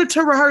 just send her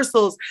to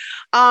rehearsals.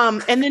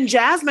 And then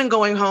Jasmine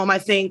going home, I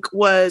think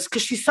was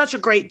because she's such a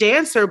great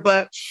dancer,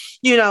 but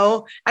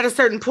at a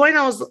certain point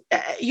I was,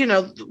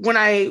 when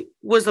I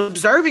was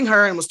observing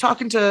her and was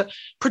talking to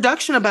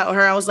production about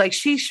her, I was like,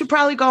 she should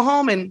probably go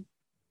home and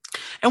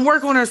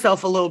work on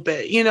herself a little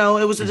bit.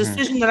 It was a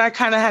decision that I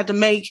kind of had to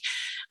make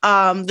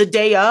the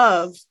day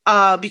of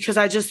because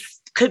I just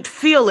could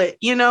feel it,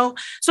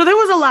 So there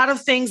was a lot of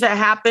things that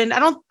happened.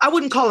 I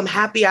wouldn't call them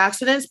happy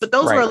accidents, but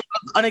those were a lot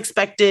of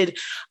unexpected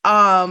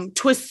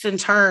twists and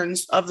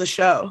turns of the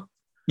show.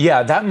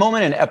 Yeah, that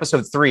moment in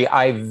episode 3,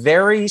 I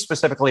very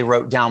specifically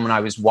wrote down when I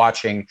was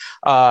watching.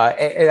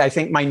 I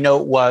think my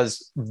note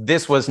was,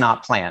 this was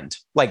not planned.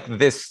 Like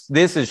this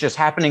is just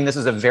happening. This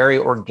is a very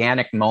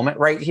organic moment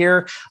right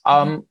here,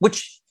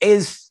 which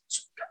is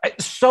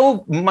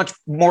so much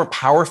more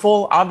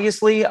powerful,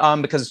 obviously,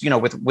 because,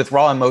 with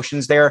raw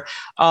emotions there.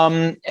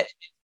 And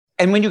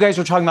when you guys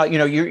were talking about,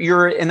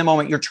 you're in the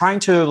moment, you're trying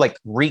to like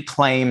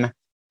reclaim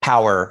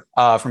power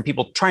from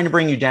people trying to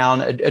bring you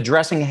down,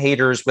 addressing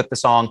haters with the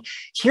song.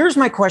 Here's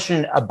my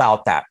question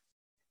about that.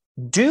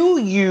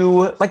 Do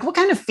you what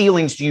kind of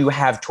feelings do you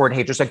have toward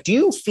haters? Like, do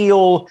you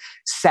feel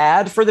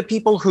sad for the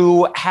people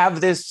who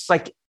have this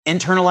like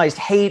internalized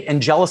hate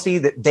and jealousy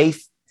that they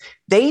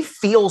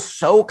feel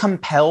so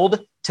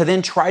compelled to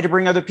then try to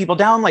bring other people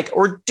down? Like,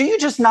 or do you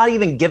just not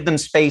even give them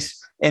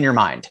space in your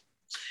mind?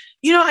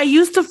 I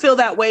used to feel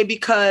that way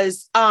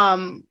because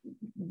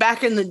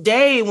back in the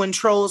day when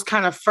trolls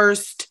kind of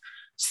first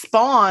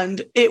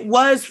spawned, it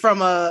was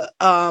from a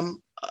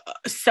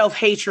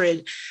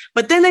self-hatred.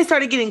 But then they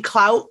started getting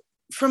clout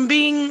from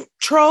being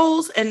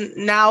trolls. And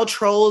now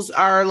trolls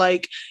are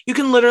like, you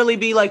can literally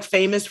be like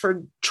famous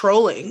for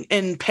trolling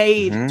and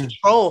paid to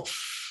troll.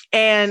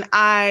 And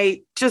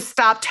I just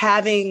stopped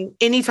having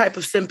any type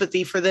of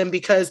sympathy for them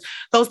because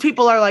those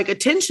people are like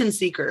attention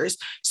seekers.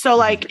 So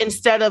like,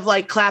 instead of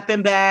like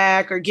clapping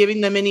back or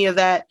giving them any of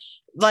that,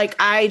 like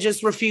I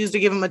just refuse to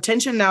give them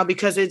attention now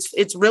because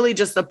it's really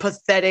just a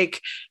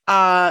pathetic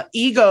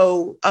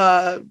ego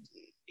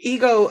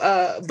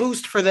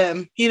boost for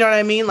them. You know what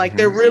I mean? Like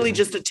they're really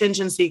just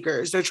attention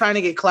seekers. They're trying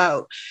to get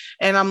clout.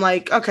 And I'm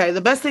like, okay,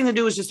 the best thing to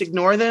do is just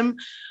ignore them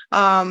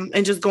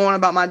and just go on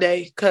about my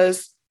day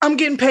because I'm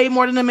getting paid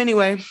more than them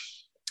anyway.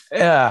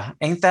 Yeah,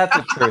 ain't that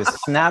the truth?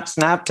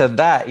 Snap to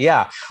that.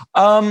 Yeah.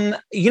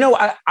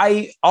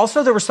 I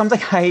also, there was something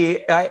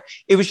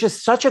it was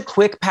just such a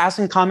quick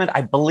passing comment.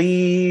 I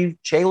believe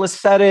Jayla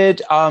said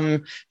it.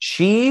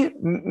 She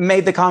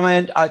made the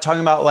comment talking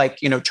about like,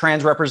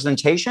 trans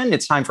representation.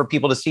 It's time for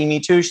people to see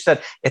me too. She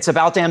said, it's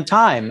about damn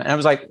time. And I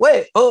was like,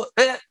 wait,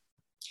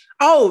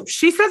 Oh,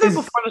 she said that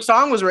before the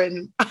song was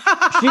written.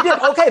 She did.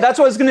 Okay, that's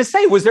what I was going to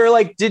say. Was there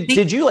like,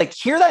 did you like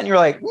hear that and you're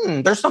like,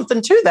 there's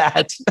something to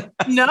that?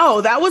 No,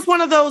 that was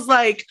one of those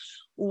like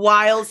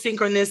wild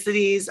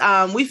synchronicities.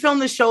 We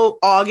filmed the show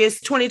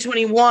August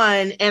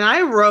 2021, and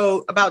I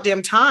wrote About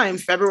Damn Time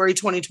February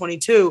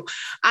 2022.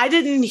 I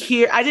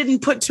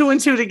didn't put two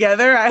and two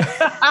together.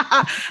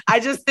 I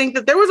just think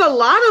that there were a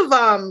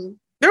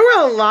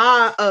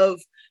lot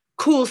of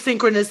cool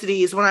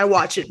synchronicities when I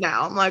watch it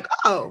now. I'm like,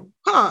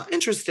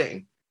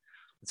 interesting.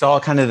 It's all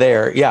kind of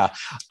there. Yeah.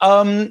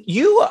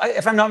 You,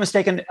 if I'm not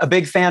mistaken, a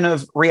big fan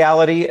of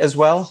reality as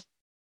well?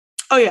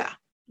 Oh, yeah.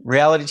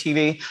 Reality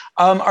TV.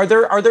 Are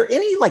there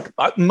any like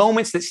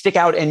moments that stick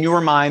out in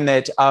your mind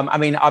that,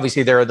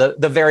 obviously there are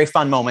the very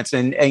fun moments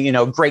and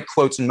great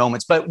quotes and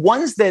moments, but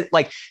ones that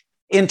like,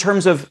 in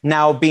terms of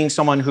now being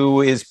someone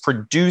who is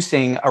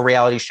producing a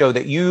reality show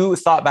that you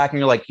thought back and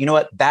you're like, you know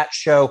what, that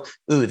show,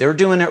 they're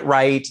doing it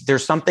right.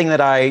 There's something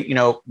that I,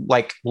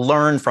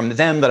 learned from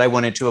them that I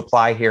wanted to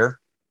apply here.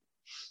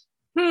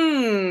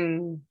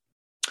 I'm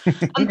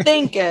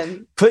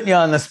thinking. Putting you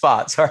on the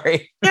spot.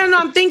 Sorry. Yeah, no,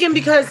 I'm thinking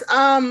because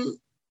I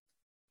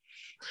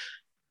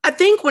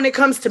think when it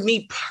comes to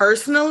me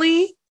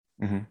personally,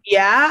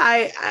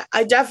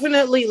 I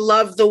definitely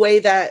love the way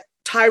that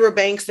Tyra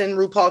Banks and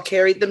RuPaul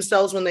carried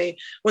themselves when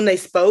they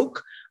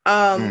spoke.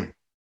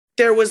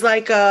 There was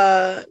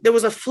a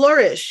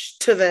flourish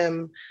to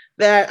them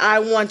that I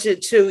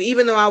wanted to,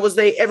 even though I was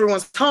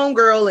everyone's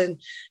homegirl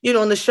and,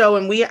 in the show,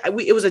 and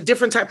it was a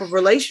different type of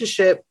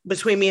relationship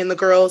between me and the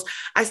girls.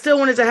 I still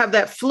wanted to have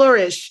that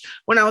flourish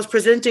when I was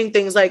presenting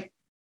things like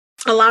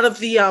a lot of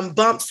the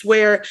bumps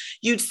where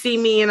you'd see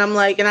me and I'm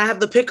like, and I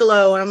have the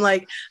piccolo and I'm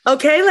like,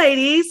 okay,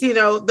 ladies,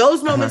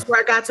 those moments where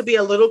I got to be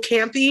a little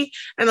campy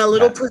and a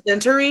little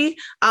presentery.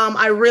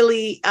 I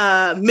really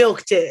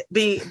milked it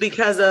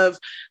because of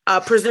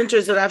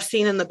presenters that I've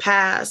seen in the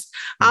past.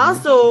 I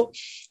also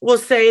will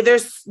say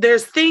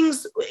there's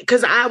things,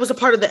 because I was a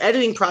part of the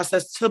editing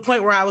process to the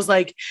point where I was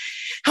like,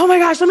 oh my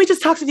gosh, let me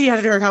just talk to the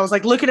editor. And I was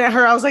like looking at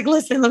her, I was like,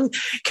 listen,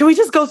 can we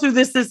just go through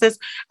this?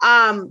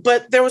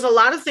 But there was a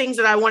lot of things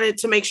that I wanted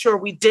to make sure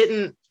we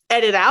didn't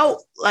edit out,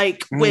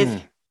 like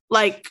with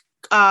the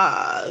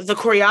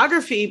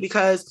choreography,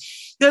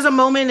 because there's a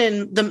moment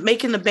in the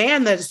Making the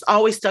Band that has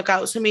always stuck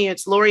out to me.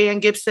 It's Lorianne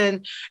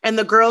Gibson and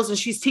the girls, and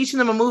she's teaching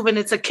them a move, and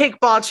it's a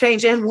kickball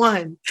change and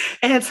 1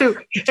 and 2.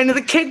 And the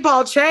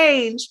kickball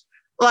change,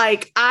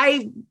 like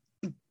I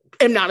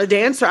am not a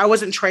dancer. I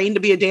wasn't trained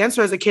to be a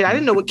dancer as a kid. I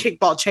didn't know what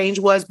kickball change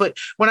was, but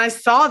when I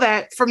saw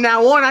that from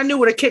now on, I knew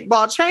what a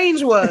kickball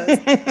change was.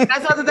 And I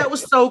thought that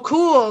was so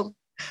cool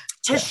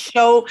to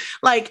show,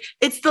 like,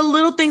 it's the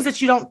little things that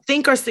you don't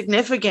think are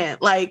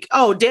significant. Like,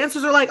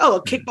 dancers are like,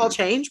 a kickball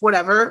change,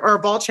 whatever, or a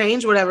ball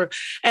change, whatever.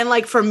 And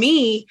like, for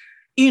me,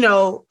 a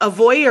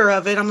voyeur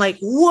of it, I'm like,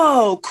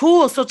 whoa,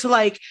 cool. So to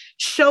like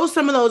show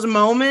some of those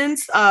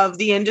moments of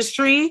the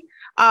industry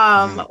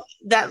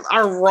that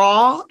are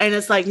raw, and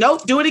it's like,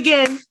 nope, do it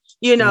again.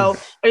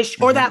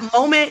 Or that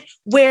moment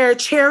where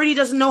Charity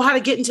doesn't know how to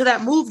get into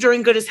that move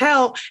during Good as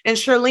Hell, and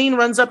Charlene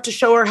runs up to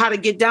show her how to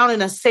get down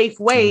in a safe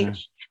way.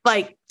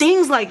 Like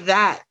things like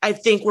that, I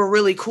think were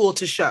really cool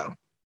to show.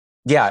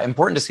 Yeah,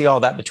 important to see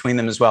all that between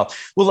them as well.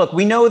 Well, look,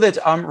 we know that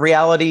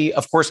reality,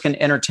 of course, can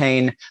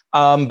entertain,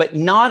 but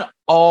not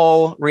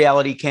all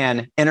reality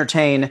can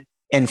entertain,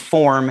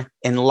 inform,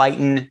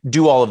 enlighten,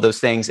 do all of those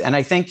things. And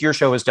I think your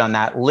show has done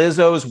that.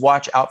 Lizzo's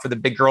Watch Out for the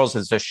Big Girls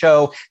is a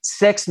show,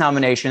 6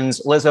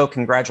 nominations. Lizzo,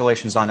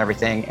 congratulations on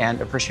everything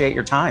and appreciate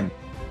your time.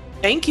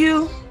 Thank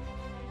you.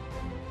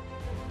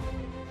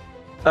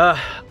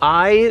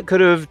 I could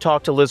have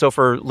talked to Lizzo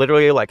for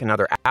literally like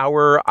another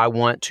hour. I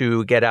want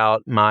to get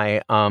out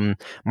my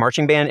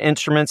marching band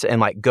instruments and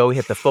like go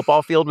hit the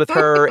football field with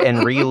her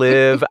and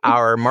relive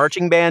our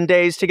marching band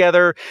days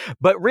together.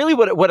 But really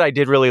what I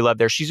did really love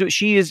there,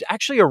 she is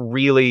actually a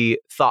really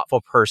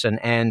thoughtful person.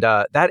 And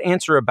that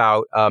answer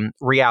about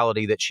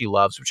reality that she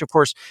loves, which of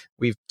course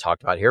we've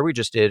talked about here. We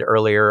just did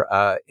earlier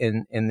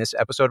in this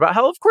episode about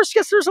how, of course,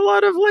 yes, there's a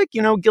lot of like,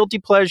 guilty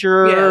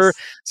pleasure. Yes.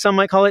 Some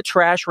might call it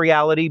trash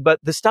reality, but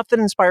the stuff that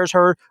inspires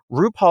her,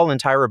 RuPaul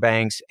and Tyra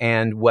Banks,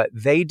 and what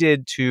they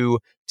did to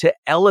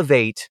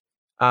elevate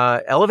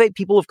elevate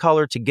people of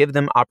color, to give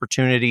them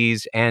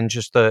opportunities and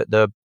just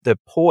the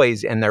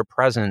poise and their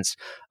presence.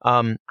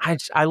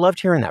 I loved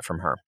hearing that from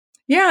her.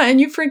 Yeah,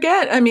 and you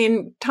forget, I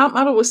mean, Top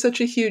Model was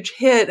such a huge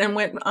hit and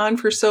went on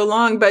for so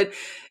long, but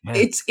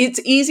it's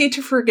easy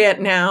to forget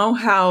now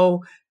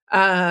how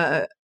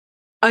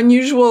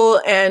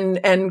unusual and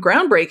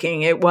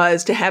groundbreaking it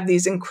was to have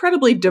these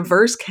incredibly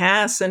diverse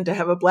casts and to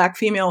have a Black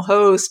female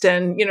host,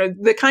 and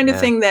the kind of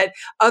thing that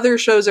other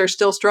shows are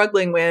still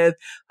struggling with.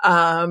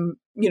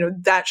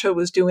 That show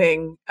was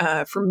doing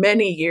for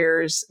many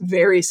years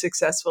very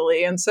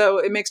successfully, and so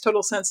it makes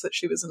total sense that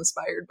she was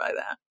inspired by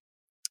that.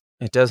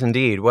 It does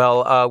indeed.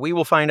 Well, we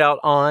will find out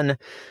on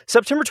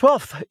September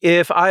 12th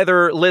if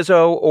either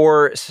Lizzo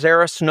or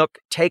Sarah Snook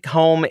take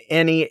home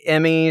any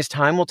Emmys.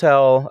 Time will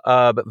tell,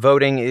 but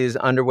voting is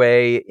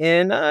underway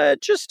in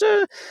just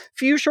a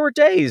few short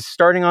days,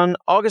 starting on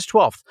August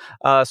 12th.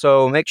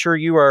 So make sure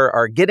you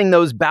are getting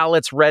those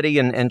ballots ready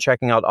and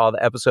checking out all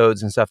the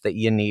episodes and stuff that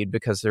you need,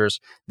 because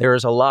there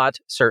is a lot,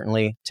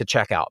 certainly, to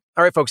check out.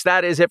 All right, folks,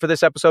 that is it for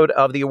this episode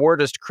of The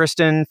Awardist.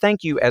 Kristen,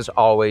 thank you, as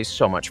always,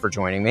 so much for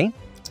joining me.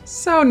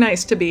 So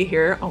nice to be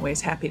here. Always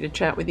happy to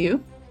chat with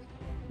you.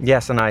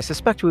 Yes, and I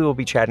suspect we will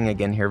be chatting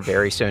again here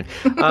very soon.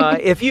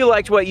 If you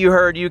liked what you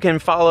heard, you can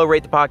follow,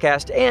 rate the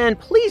podcast, and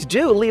please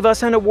do leave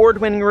us an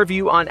award-winning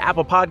review on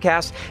Apple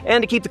Podcasts.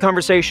 And to keep the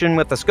conversation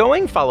with us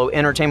going, follow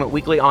Entertainment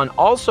Weekly on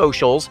all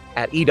socials,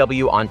 at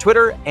EW on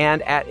Twitter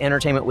and at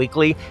Entertainment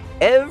Weekly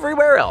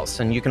everywhere else.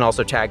 And you can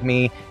also tag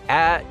me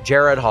at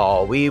Jared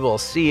Hall. We will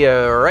see you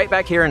right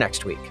back here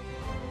next week.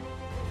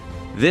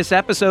 This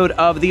episode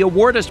of the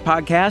Awardist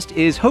podcast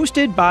is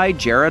hosted by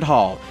Jared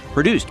Hall,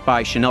 produced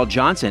by Chanel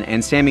Johnson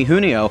and Sammy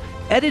Junio,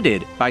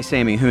 edited by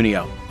Sammy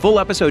Junio. Full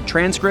episode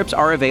transcripts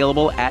are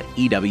available at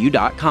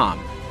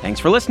EW.com. Thanks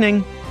for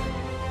listening.